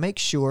you've got to make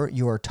sure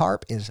your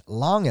tarp is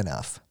long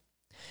enough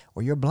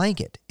or your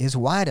blanket is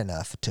wide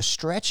enough to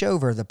stretch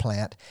over the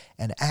plant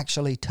and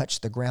actually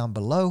touch the ground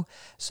below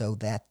so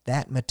that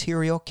that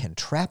material can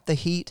trap the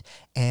heat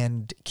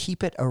and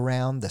keep it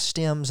around the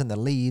stems and the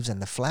leaves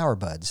and the flower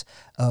buds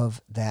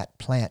of that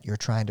plant you're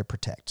trying to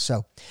protect.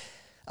 So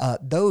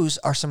those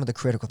are some of the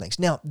critical things.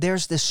 Now,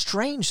 there's this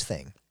strange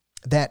thing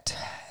that,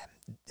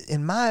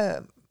 in my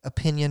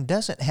opinion,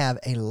 doesn't have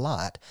a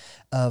lot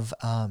of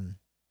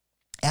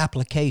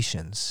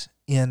applications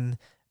in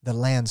the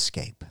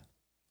landscape.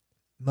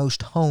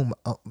 Most home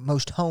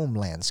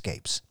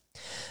landscapes.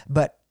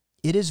 But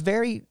it is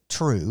very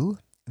true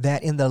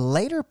that in the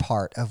later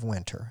part of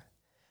winter,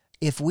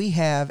 if we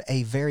have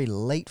a very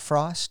late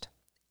frost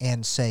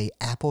and say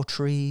apple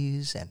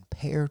trees and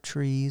pear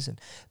trees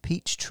and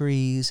peach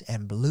trees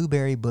and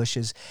blueberry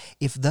bushes,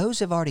 if those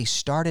have already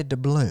started to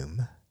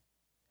bloom,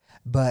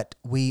 but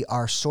we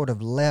are sort of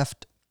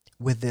left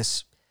with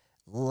this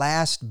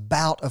last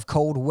bout of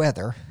cold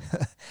weather,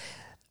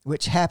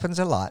 which happens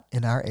a lot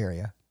in our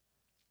area,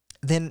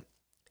 then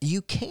you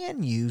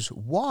can use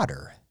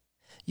water.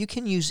 You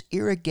can use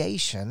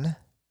irrigation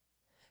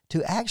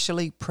to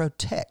actually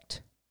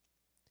protect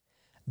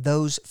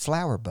those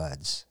flower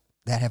buds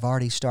that have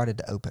already started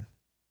to open.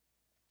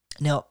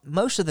 Now,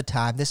 most of the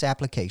time, this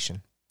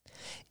application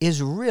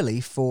is really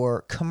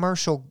for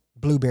commercial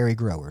blueberry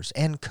growers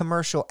and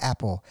commercial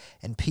apple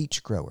and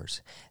peach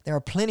growers. There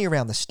are plenty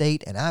around the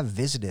state, and I've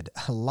visited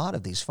a lot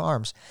of these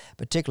farms,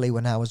 particularly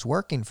when I was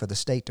working for the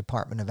State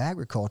Department of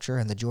Agriculture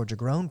and the Georgia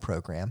Grown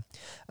program.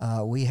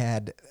 I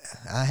had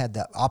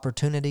the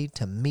opportunity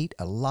to meet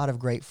a lot of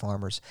great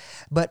farmers,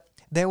 but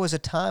there was a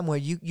time where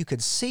you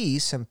could see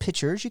some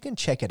pictures. You can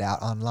check it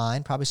out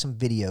online, probably some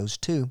videos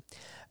too,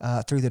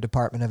 through the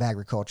Department of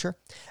Agriculture.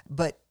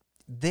 But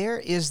there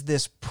is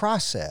this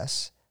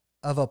process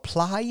of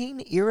applying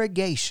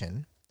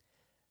irrigation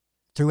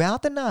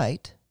throughout the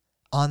night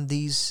on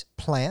these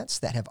plants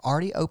that have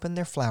already opened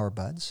their flower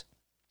buds.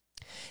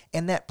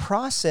 And that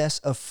process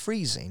of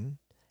freezing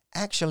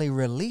actually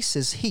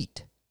releases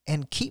heat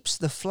and keeps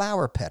the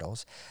flower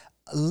petals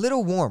a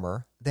little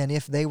warmer than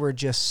if they were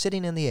just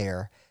sitting in the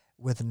air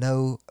with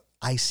no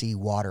icy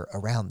water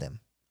around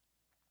them.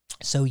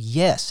 So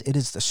yes, it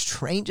is the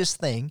strangest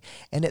thing,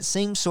 and it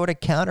seems sort of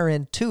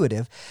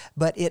counterintuitive,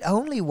 but it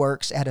only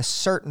works at a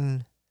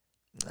certain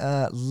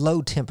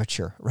low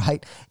temperature,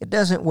 right? It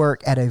doesn't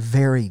work at a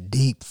very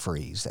deep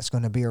freeze that's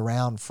going to be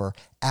around for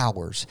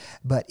hours.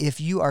 But if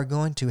you are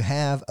going to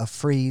have a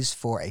freeze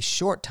for a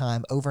short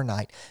time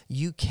overnight,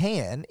 you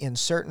can, in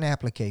certain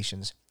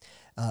applications,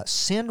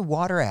 send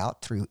water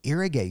out through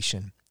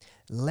irrigation,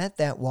 let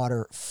that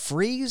water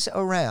freeze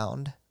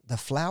around the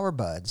flower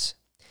buds,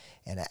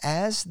 and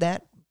as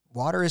that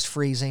water is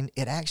freezing,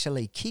 it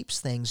actually keeps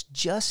things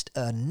just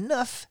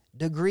enough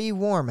degree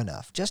warm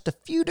enough, just a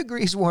few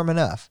degrees warm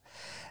enough,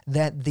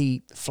 that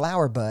the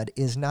flower bud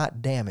is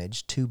not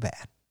damaged too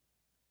bad.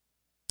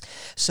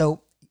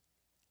 So,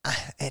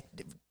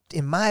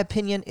 in my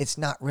opinion, it's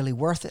not really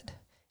worth it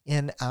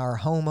in our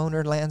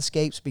homeowner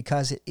landscapes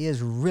because it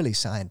is really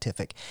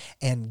scientific,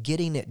 and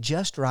getting it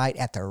just right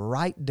at the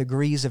right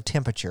degrees of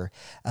temperature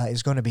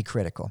is going to be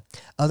critical.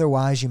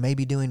 Otherwise, you may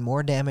be doing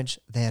more damage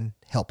than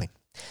helping.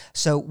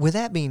 So with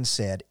that being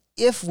said,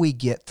 if we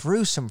get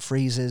through some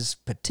freezes,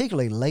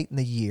 particularly late in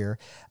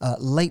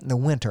the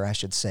winter, I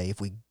should say,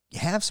 if we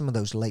have some of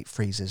those late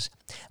freezes,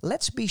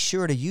 let's be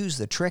sure to use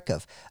the trick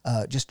of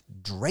just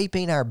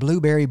draping our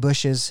blueberry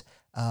bushes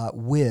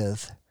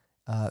with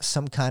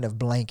some kind of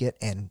blanket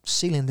and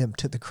sealing them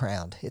to the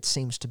ground. It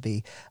seems to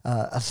be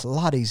a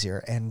lot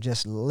easier and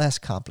just less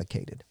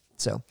complicated.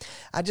 So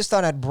I just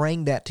thought I'd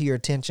bring that to your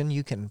attention.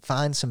 You can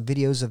find some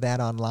videos of that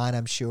online,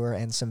 I'm sure,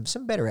 and some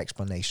better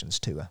explanations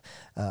too.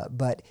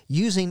 But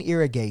using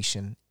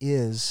irrigation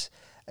is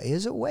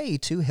a way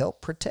to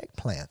help protect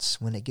plants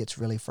when it gets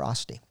really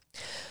frosty.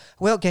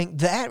 Well, gang,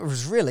 that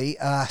was really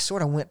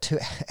sort of went to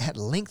at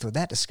length with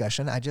that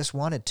discussion. I just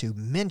wanted to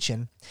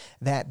mention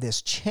that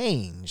this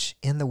change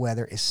in the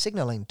weather is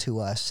signaling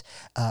to us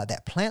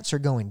that plants are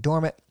going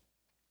dormant.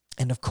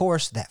 And of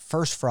course, that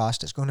first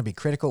frost is going to be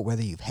critical,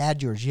 whether you've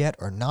had yours yet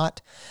or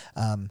not.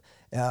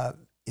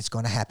 It's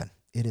going to happen.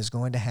 It is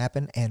going to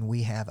happen, and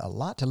we have a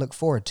lot to look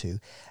forward to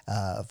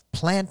of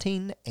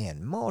planting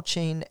and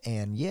mulching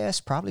and,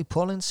 yes, probably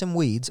pulling some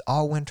weeds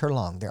all winter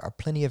long. There are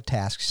plenty of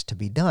tasks to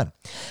be done.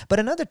 But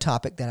another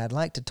topic that I'd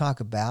like to talk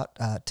about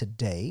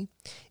today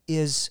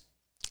is,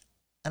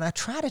 and I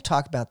try to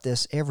talk about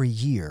this every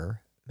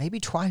year, maybe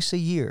twice a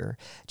year,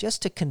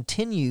 just to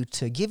continue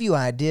to give you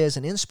ideas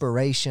and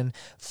inspiration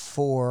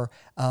for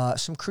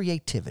some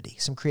creativity.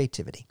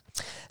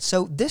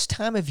 So this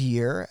time of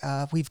year,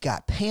 we've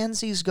got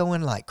pansies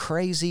going like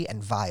crazy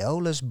and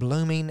violas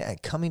blooming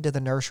and coming to the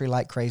nursery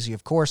like crazy.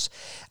 Of course,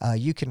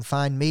 you can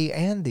find me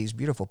and these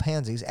beautiful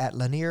pansies at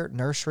Lanier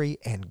Nursery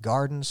and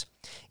Gardens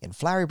in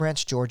Flowery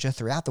Branch, Georgia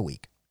throughout the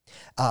week.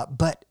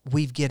 But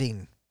we've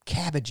getting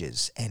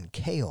cabbages and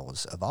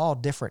kales of all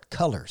different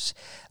colors.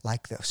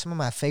 Like some of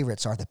my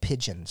favorites are the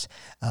pigeons,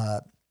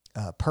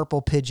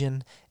 purple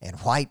pigeon and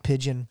white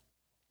pigeon.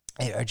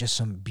 They are just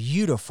some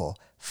beautiful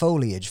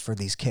foliage for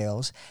these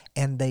kales,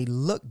 and they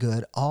look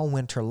good all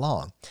winter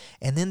long.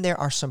 And then there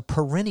are some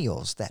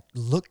perennials that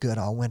look good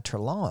all winter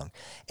long.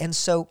 And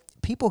so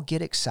people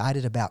get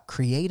excited about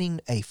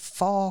creating a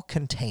fall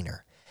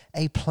container,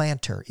 a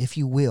planter, if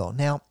you will.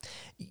 Now,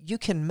 you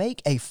can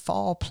make a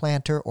fall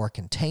planter or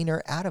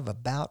container out of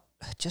about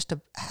just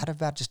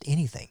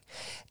anything.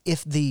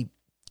 If the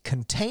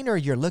container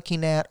you're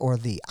looking at or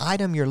the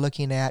item you're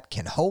looking at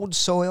can hold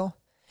soil,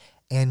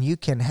 and you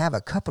can have a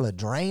couple of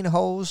drain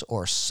holes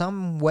or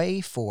some way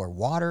for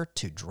water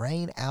to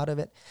drain out of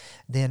it,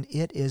 then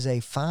it is a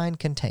fine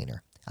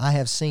container. I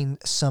have seen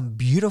some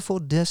beautiful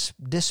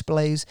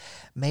displays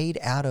made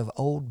out of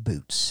old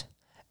boots.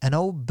 An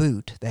old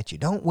boot that you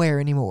don't wear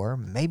anymore.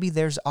 Maybe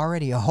there's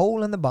already a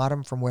hole in the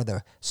bottom from where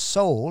the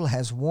sole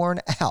has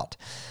worn out.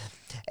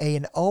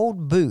 An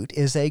old boot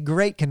is a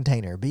great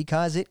container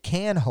because it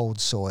can hold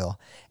soil.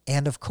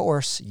 And of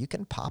course, you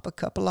can pop a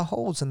couple of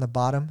holes in the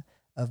bottom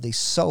of the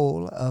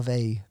sole of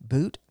a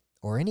boot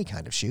or any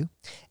kind of shoe,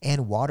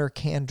 and water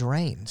can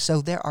drain.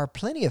 So there are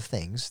plenty of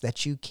things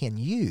that you can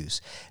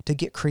use to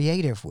get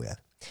creative with.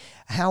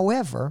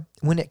 However,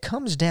 when it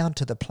comes down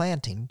to the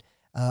planting,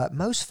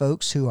 most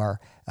folks who are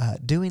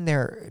doing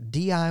their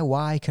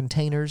DIY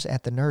containers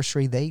at the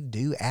nursery, they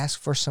do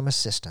ask for some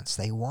assistance.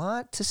 They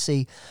want to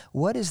see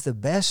what is the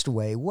best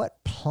way,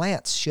 what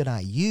plants should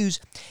I use,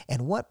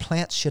 and what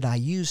plants should I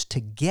use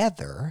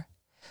together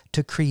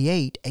to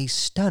create a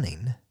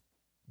stunning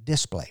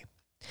display.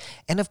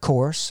 And of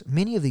course,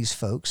 many of these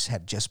folks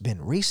have just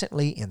been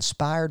recently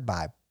inspired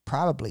by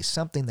probably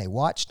something they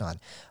watched on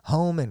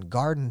home and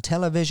garden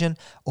television,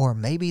 or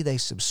maybe they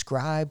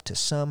subscribe to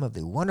some of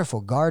the wonderful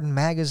garden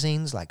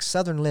magazines like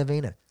Southern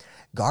Living and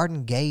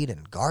Garden Gate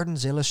and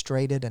Gardens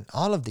Illustrated and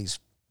all of these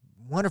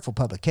wonderful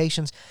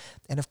publications.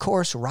 And of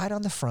course, right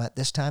on the front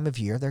this time of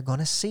year, they're going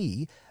to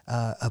see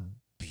a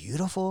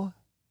beautiful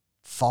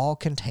fall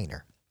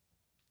container.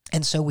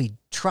 And so we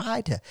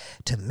try to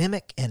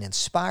mimic and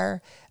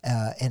inspire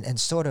and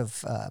sort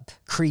of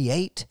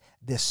create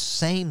this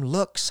same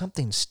look,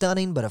 something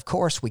stunning, but of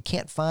course we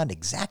can't find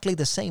exactly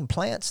the same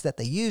plants that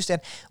they used,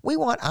 and we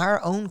want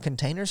our own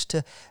containers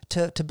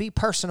to be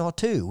personal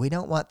too. We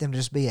don't want them to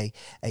just be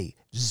a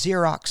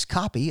Xerox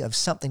copy of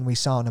something we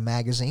saw in a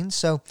magazine.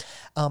 So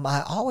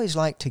I always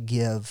like to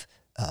give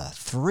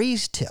 3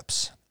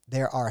 tips.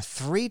 There are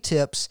 3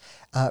 tips.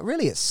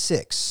 Really, it's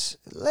 6.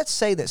 Let's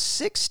say that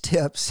 6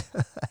 tips,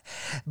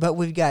 but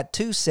we've got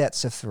 2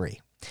 sets of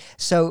 3.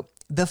 So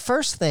the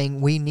first thing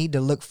we need to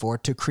look for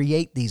to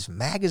create these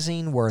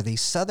magazine-worthy,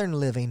 Southern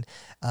Living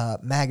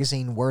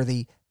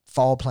magazine-worthy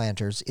fall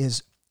planters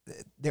is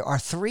there are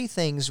 3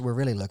 things we're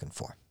really looking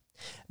for.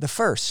 The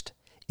first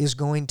is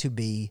going to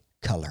be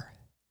color.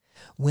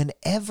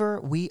 Whenever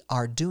we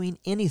are doing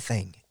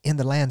anything in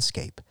the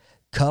landscape,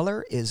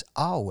 color is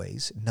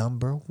always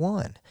number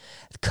 1.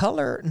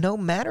 Color, no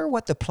matter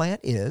what the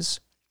plant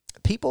is,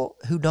 people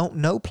who don't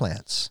know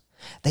plants,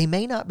 they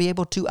may not be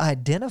able to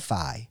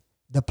identify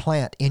the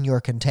plant in your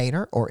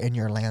container or in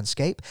your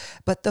landscape,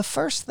 but the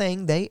first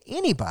thing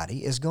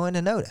anybody is going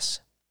to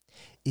notice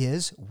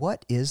is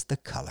what is the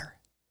color.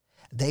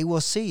 They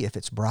will see if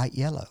it's bright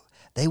yellow.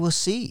 They will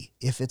see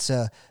if it's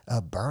a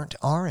burnt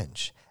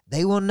orange.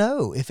 They will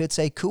know if it's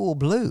a cool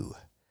blue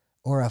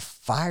or a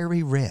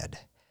fiery red,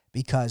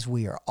 because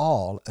we are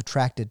all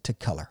attracted to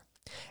color.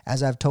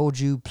 As I've told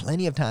you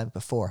plenty of times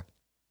before,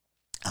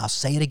 I'll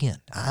say it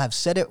again. I've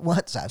said it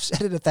once. I've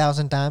said it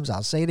 1,000 times.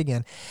 I'll say it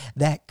again.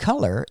 That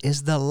color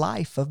is the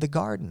life of the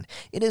garden.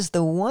 It is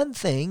the one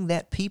thing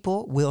that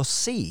people will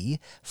see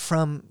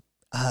from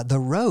the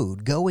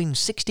road going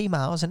 60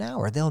 miles an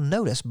hour. They'll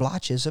notice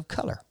blotches of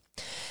color.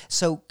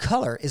 So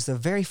color is the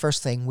very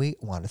first thing we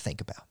want to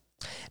think about.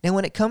 Now,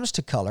 when it comes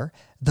to color,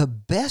 the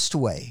best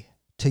way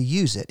to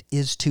use it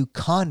is to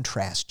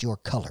contrast your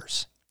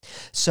colors.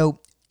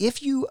 So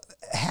if you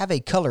have a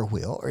color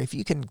wheel, or if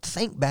you can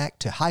think back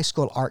to high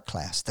school art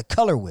class, the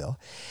color wheel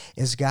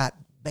has got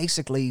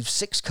basically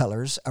 6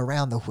 colors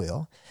around the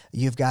wheel.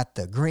 You've got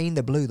the green,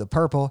 the blue, the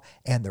purple,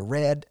 and the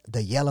red,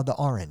 the yellow, the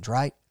orange,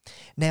 right?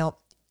 Now,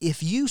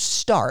 if you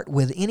start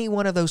with any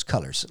one of those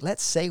colors,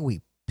 let's say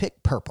we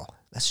pick purple.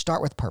 Let's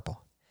start with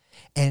purple.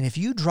 And if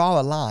you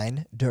draw a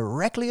line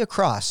directly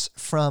across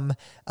from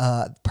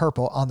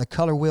purple on the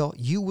color wheel,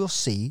 you will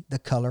see the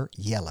color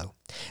yellow.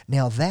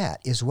 Now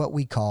that is what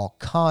we call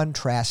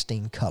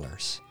contrasting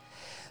colors.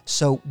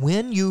 So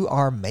when you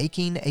are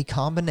making a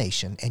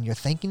combination and you're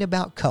thinking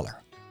about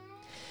color,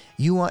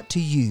 you want to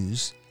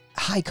use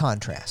high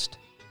contrast,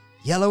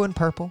 yellow and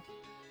purple,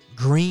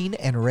 green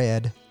and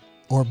red,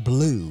 or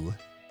blue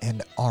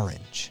and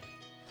orange.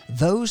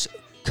 Those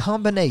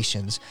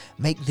combinations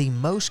make the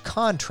most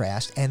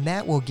contrast, and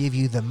that will give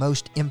you the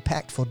most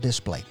impactful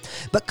display.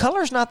 But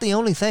color's not the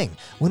only thing.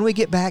 When we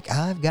get back,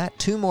 I've got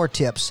 2 more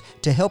tips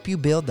to help you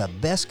build the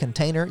best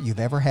container you've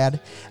ever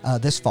had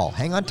this fall.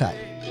 Hang on tight.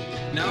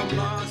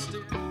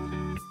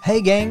 Hey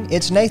gang,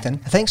 it's Nathan.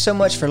 Thanks so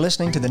much for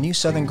listening to the New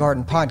Southern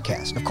Garden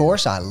podcast. Of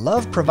course, I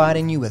love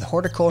providing you with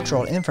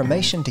horticultural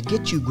information to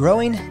get you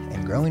growing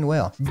and growing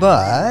well.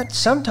 But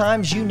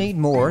sometimes you need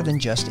more than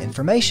just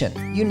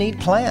information. You need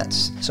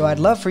plants. So I'd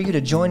love for you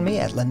to join me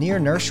at Lanier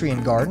Nursery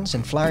and Gardens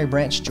in Flowery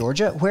Branch,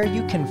 Georgia, where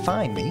you can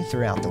find me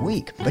throughout the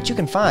week. But you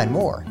can find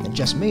more than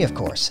just me, of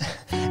course.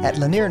 At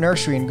Lanier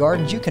Nursery and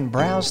Gardens, you can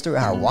browse through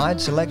our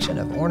wide selection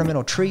of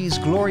ornamental trees,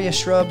 glorious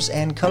shrubs,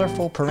 and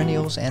colorful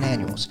perennials and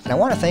annuals. And I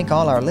want to thank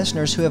all our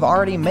listeners who have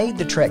already made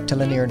the trek to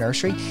Lanier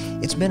Nursery.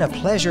 It's been a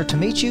pleasure to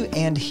meet you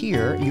and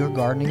hear your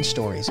gardening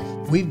stories.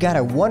 We've got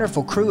a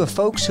wonderful crew of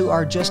folks who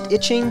are just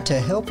itching to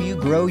help you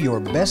grow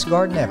your best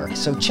garden ever.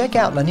 So check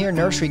out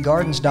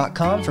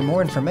LanierNurseryGardens.com for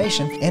more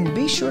information, and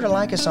be sure to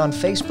like us on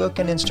Facebook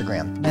and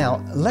Instagram.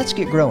 Now, let's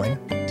get growing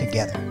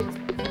together.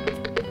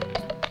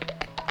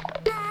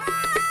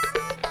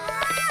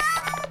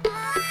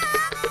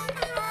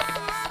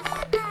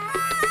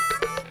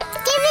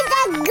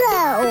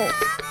 Go!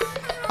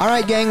 All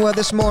right, gang, well,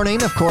 this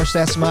morning, of course,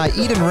 that's my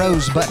Eden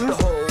Rose button.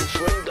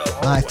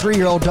 My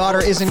 3-year-old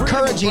daughter is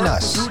encouraging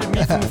us.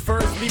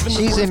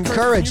 She's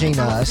encouraging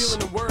us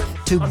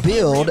to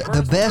build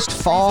the best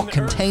fall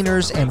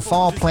containers and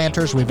fall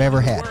planters we've ever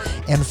had.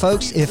 And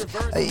folks, if,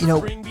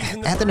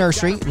 at the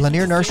nursery,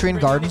 Lanier Nursery and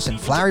Gardens in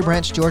Flowery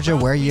Branch, Georgia,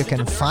 where you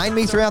can find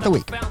me throughout the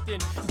week,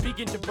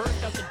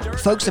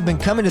 folks have been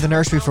coming to the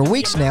nursery for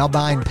weeks now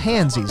buying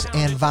pansies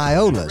and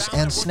violas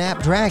and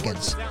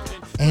snapdragons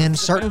and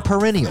certain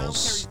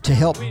perennials to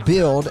help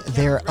build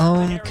their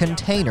own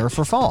container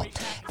for fall.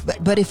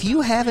 But if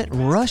you haven't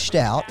rushed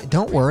out,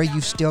 don't worry,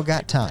 you've still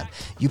got time.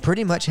 You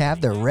pretty much have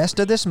the rest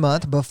of this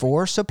month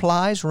before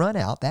supplies run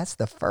out. That's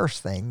the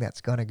first thing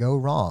that's going to go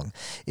wrong,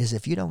 is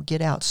if you don't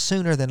get out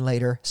sooner than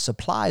later,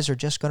 supplies are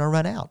just going to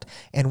run out.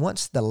 And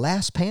once the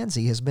last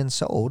pansy has been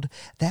sold,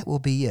 that will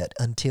be it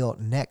until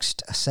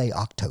next, say,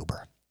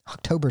 October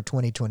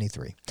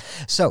 2023.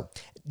 So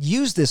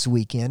use this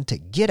weekend to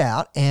get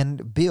out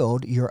and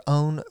build your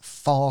own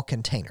fall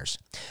containers.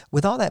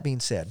 With all that being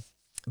said,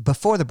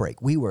 before the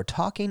break, we were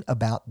talking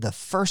about the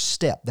first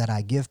step that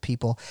I give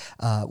people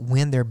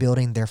when they're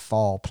building their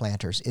fall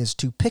planters is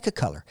to pick a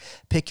color.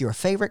 Pick your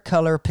favorite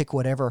color. Pick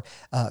whatever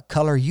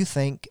color you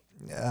think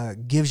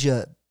gives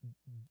you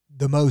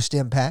the most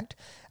impact.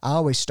 I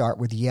always start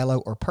with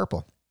yellow or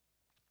purple.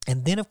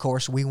 And then, of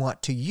course, we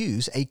want to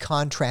use a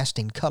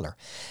contrasting color.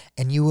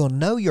 And you will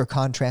know your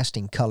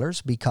contrasting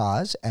colors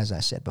because, as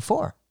I said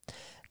before,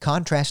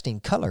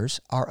 contrasting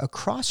colors are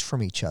across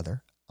from each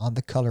other on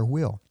the color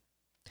wheel.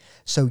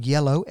 So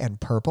yellow and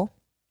purple,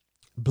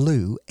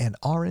 blue and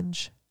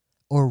orange,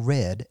 or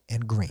red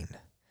and green.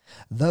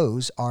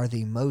 Those are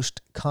the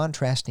most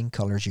contrasting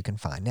colors you can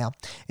find. Now,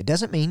 it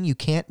doesn't mean you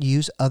can't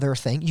use other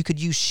things. You could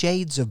use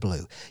shades of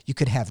blue. You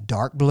could have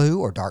dark blue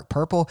or dark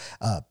purple,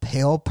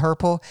 pale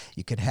purple.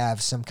 You could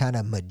have some kind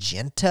of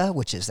magenta,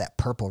 which is that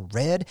purple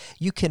red.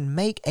 You can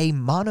make a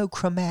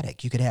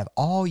monochromatic. You could have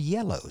all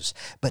yellows,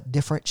 but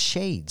different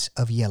shades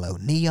of yellow.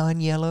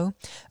 Neon yellow,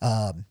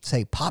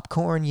 say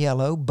popcorn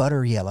yellow,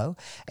 butter yellow,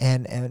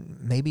 and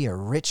maybe a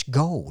rich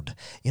gold.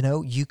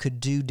 You could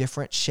do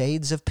different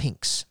shades of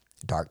pinks.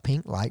 Dark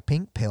pink, light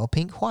pink, pale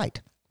pink,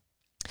 white.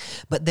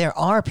 But there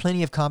are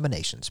plenty of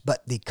combinations,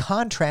 but the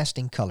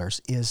contrasting colors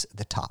is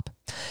the top.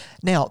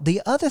 Now,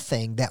 the other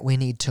thing that we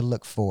need to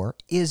look for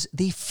is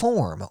the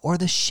form or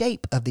the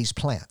shape of these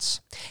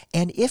plants.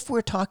 And if we're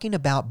talking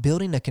about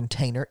building a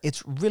container,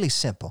 it's really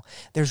simple.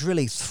 There's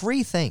really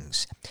 3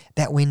 things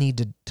that we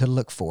need to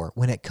look for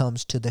when it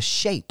comes to the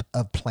shape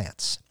of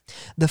plants.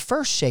 The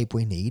first shape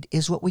we need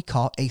is what we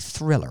call a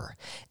thriller.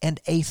 And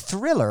a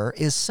thriller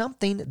is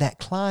something that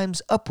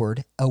climbs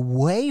upward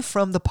away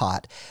from the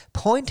pot,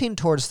 pointing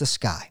towards the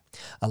sky.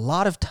 A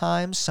lot of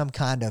times, some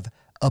kind of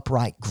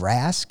upright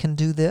grass can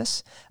do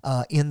this.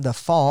 In the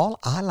fall,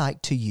 I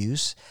like to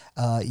use,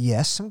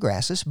 some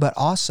grasses, but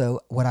also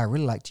what I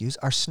really like to use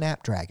are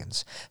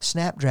snapdragons.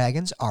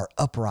 Snapdragons are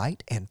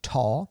upright and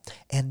tall,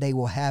 and they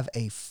will have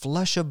a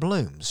flush of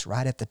blooms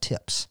right at the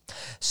tips.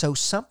 So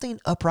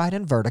something upright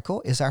and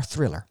vertical is our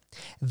thriller.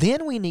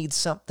 Then we need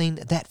something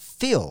that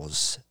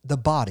fills the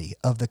body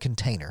of the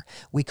container.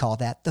 We call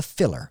that the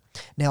filler.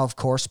 Now, of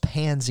course,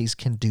 pansies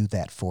can do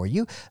that for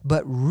you,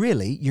 but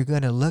really you're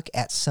going to look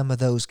at some of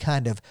those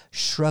kind of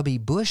shrubby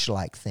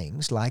bush-like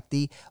things like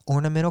the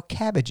ornamental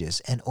cabbages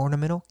and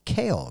ornamental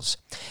kales.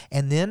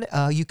 And then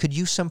you could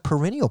use some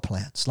perennial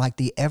plants like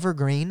the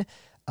evergreen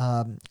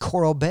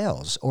coral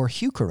bells or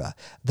heuchera.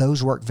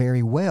 Those work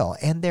very well.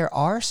 And there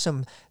are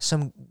some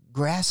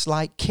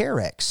grass-like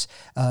carex.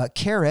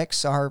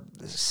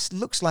 Carex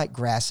looks like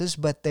grasses,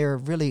 but they're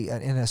really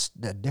in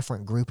a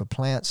different group of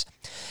plants.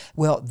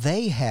 Well,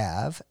 they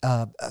have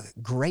a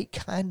great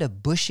kind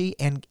of bushy,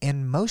 and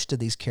most of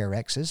these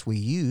carexes we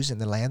use in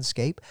the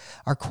landscape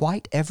are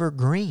quite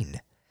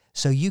evergreen.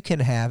 So you can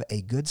have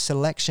a good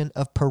selection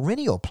of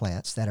perennial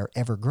plants that are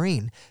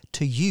evergreen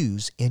to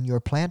use in your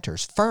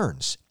planters.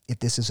 Ferns. If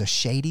this is a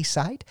shady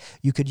site,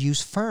 you could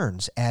use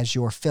ferns as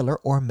your filler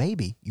or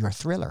maybe your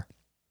thriller.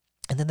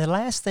 And then the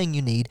last thing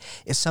you need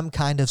is some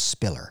kind of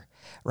spiller,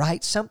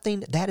 right?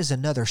 Something that is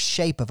another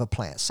shape of a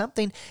plant,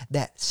 something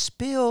that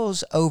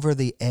spills over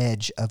the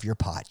edge of your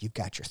pot. You've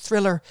got your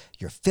thriller,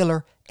 your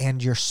filler,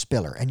 and your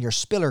spiller. And your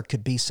spiller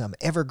could be some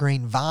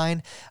evergreen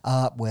vine.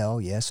 Well,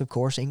 yes, of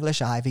course,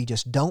 English ivy.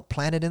 Just don't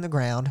plant it in the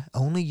ground.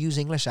 Only use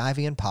English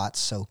ivy in pots.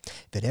 So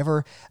if it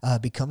ever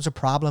becomes a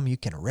problem, you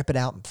can rip it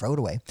out and throw it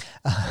away.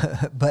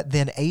 But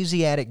then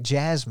Asiatic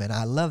jasmine,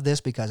 I love this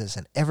because it's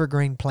an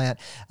evergreen plant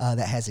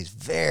that has these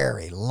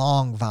very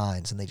long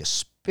vines, and they just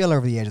spill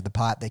over the edge of the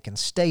pot. They can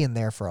stay in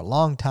there for a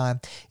long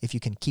time if you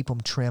can keep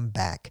them trimmed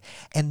back.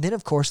 And then,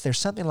 of course, there's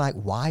something like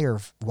wire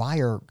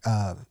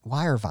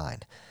vine.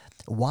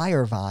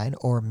 Wire vine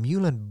or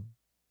Muhlenbergia,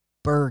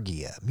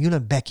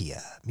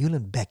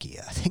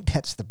 I think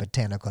that's the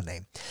botanical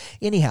name.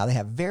 Anyhow, they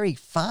have very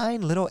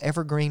fine little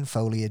evergreen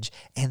foliage,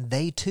 and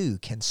they too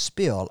can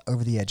spill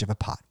over the edge of a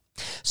pot.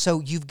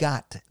 So you've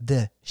got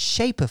the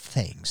shape of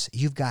things.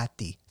 You've got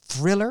the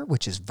thriller,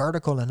 which is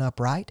vertical and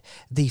upright,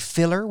 the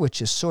filler,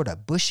 which is sort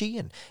of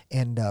bushy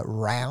and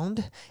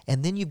round,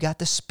 and then you've got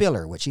the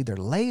spiller, which either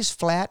lays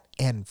flat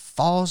and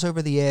falls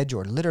over the edge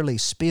or literally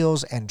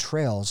spills and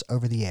trails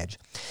over the edge.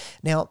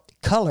 Now,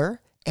 color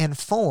and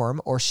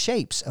form or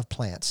shapes of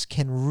plants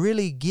can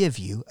really give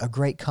you a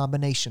great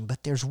combination,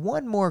 but there's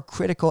one more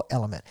critical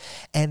element,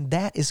 and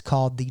that is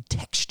called the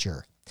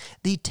texture.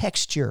 The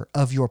texture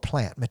of your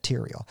plant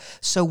material.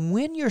 So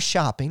when you're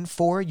shopping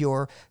for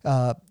your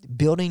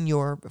building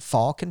your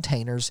fall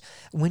containers,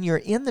 when you're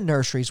in the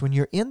nurseries, when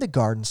you're in the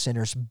garden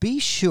centers, be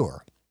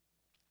sure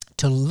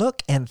to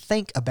look and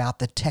think about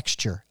the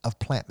texture of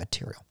plant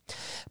material.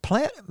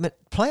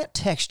 Plant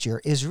texture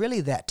is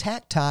really that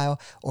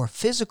tactile or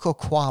physical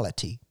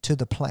quality to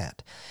the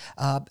plant.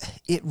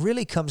 It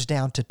really comes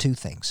down to two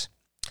things.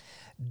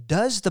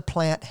 Does the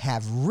plant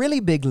have really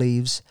big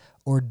leaves,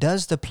 or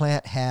does the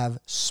plant have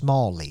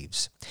small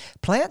leaves?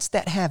 Plants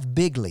that have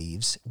big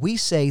leaves, we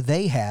say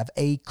they have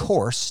a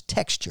coarse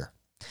texture.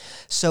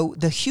 So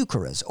the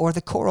heucheras or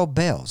the coral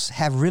bells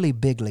have really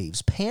big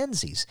leaves.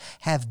 Pansies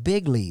have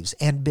big leaves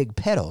and big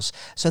petals,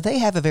 so they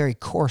have a very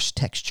coarse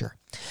texture.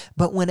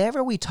 But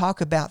whenever we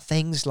talk about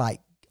things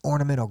like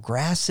ornamental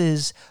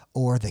grasses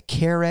or the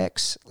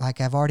carex, like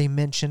I've already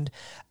mentioned,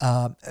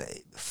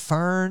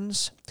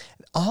 ferns,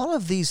 all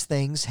of these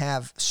things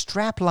have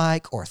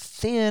strap-like or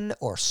thin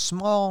or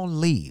small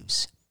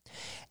leaves.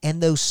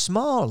 And those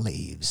small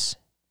leaves,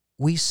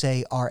 we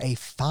say, are a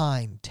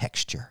fine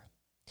texture.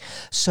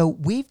 So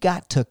we've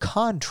got to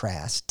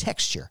contrast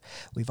texture.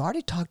 We've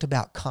already talked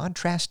about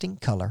contrasting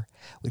color.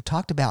 We've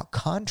talked about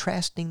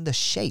contrasting the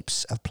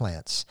shapes of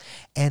plants.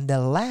 And the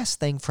last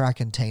thing for our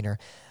container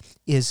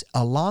is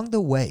along the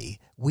way,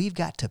 we've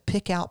got to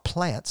pick out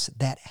plants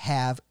that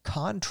have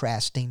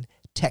contrasting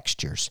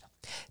textures.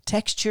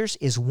 Textures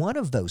is one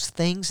of those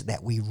things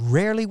that we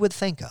rarely would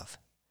think of.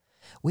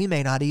 We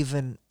may not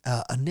even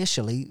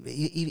initially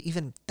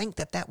even think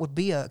that that would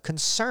be a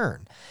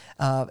concern.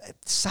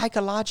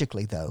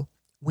 Psychologically, though,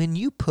 when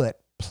you put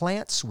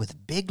plants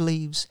with big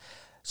leaves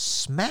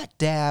smack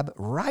dab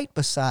right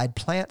beside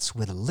plants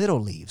with little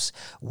leaves,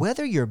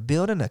 whether you're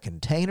building a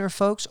container,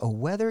 folks, or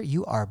whether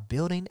you are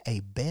building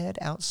a bed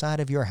outside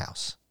of your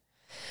house,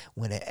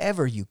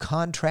 whenever you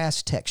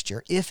contrast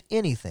texture, if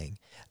anything,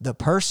 the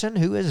person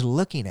who is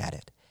looking at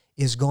it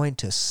is going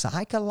to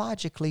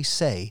psychologically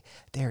say,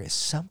 there is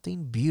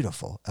something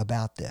beautiful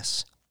about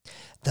this.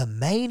 The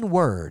main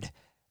word,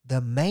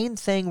 the main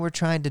thing we're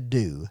trying to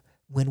do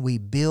when we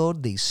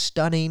build these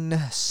stunning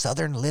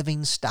Southern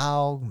Living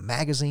style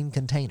magazine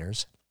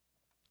containers,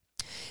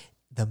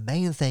 the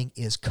main thing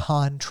is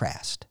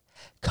contrast.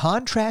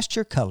 Contrast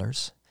your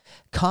colors.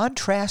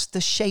 Contrast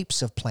the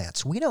shapes of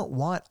plants. We don't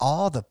want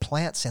all the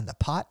plants in the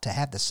pot to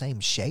have the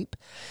same shape,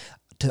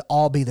 to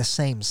all be the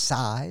same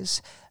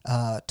size,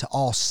 to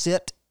all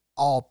sit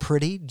all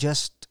pretty,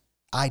 just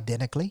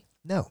identically.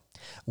 No,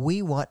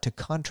 we want to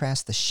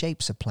contrast the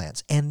shapes of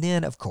plants. And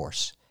then, of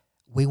course,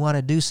 we want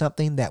to do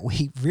something that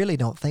we really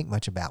don't think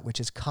much about, which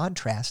is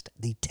contrast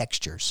the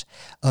textures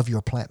of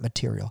your plant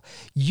material.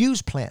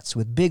 Use plants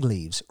with big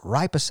leaves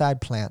right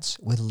beside plants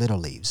with little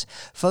leaves.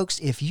 Folks,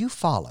 if you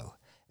follow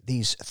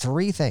these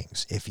three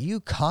things, if you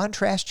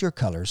contrast your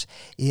colors,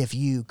 if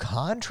you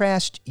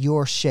contrast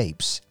your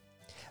shapes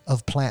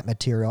of plant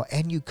material,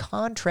 and you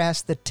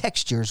contrast the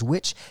textures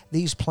which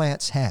these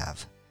plants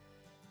have,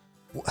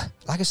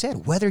 like I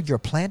said, whether you're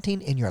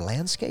planting in your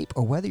landscape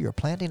or whether you're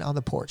planting on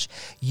the porch,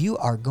 you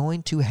are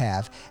going to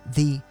have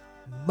the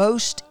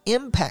most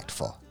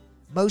impactful,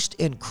 most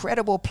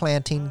incredible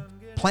plant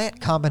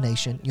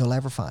combination you'll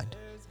ever find.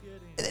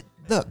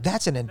 Look,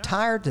 that's an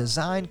entire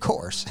design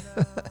course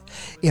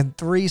in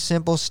 3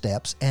 simple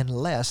steps and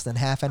less than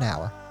half an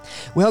hour.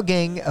 Well,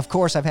 gang, of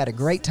course, I've had a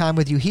great time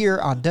with you here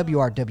on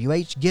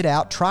WRWH. Get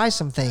out, try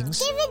some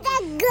things. Give it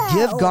a go.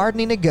 Give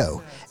gardening a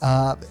go.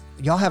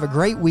 Y'all have a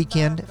great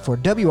weekend. For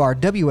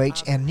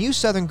WRWH and New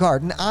Southern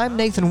Garden, I'm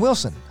Nathan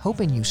Wilson,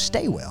 hoping you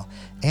stay well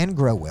and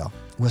grow well.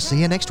 We'll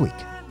see you next week.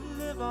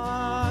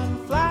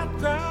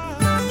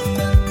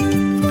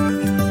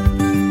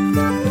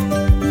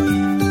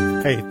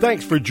 Hey,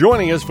 thanks for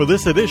joining us for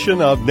this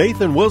edition of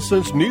Nathan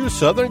Wilson's New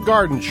Southern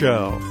Garden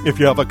Show. If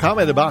you have a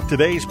comment about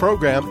today's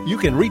program, you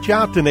can reach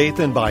out to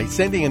Nathan by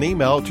sending an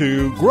email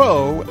to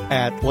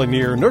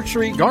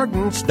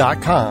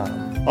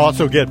grow@laniernursarygardens.com.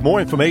 Also get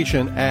more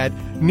information at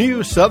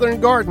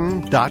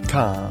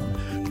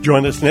newsoutherngarden.com.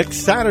 Join us next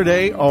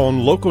Saturday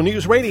on Local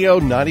News Radio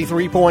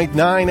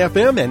 93.9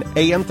 FM and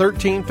AM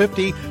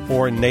 1350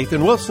 for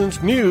Nathan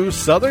Wilson's New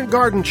Southern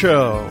Garden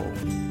Show.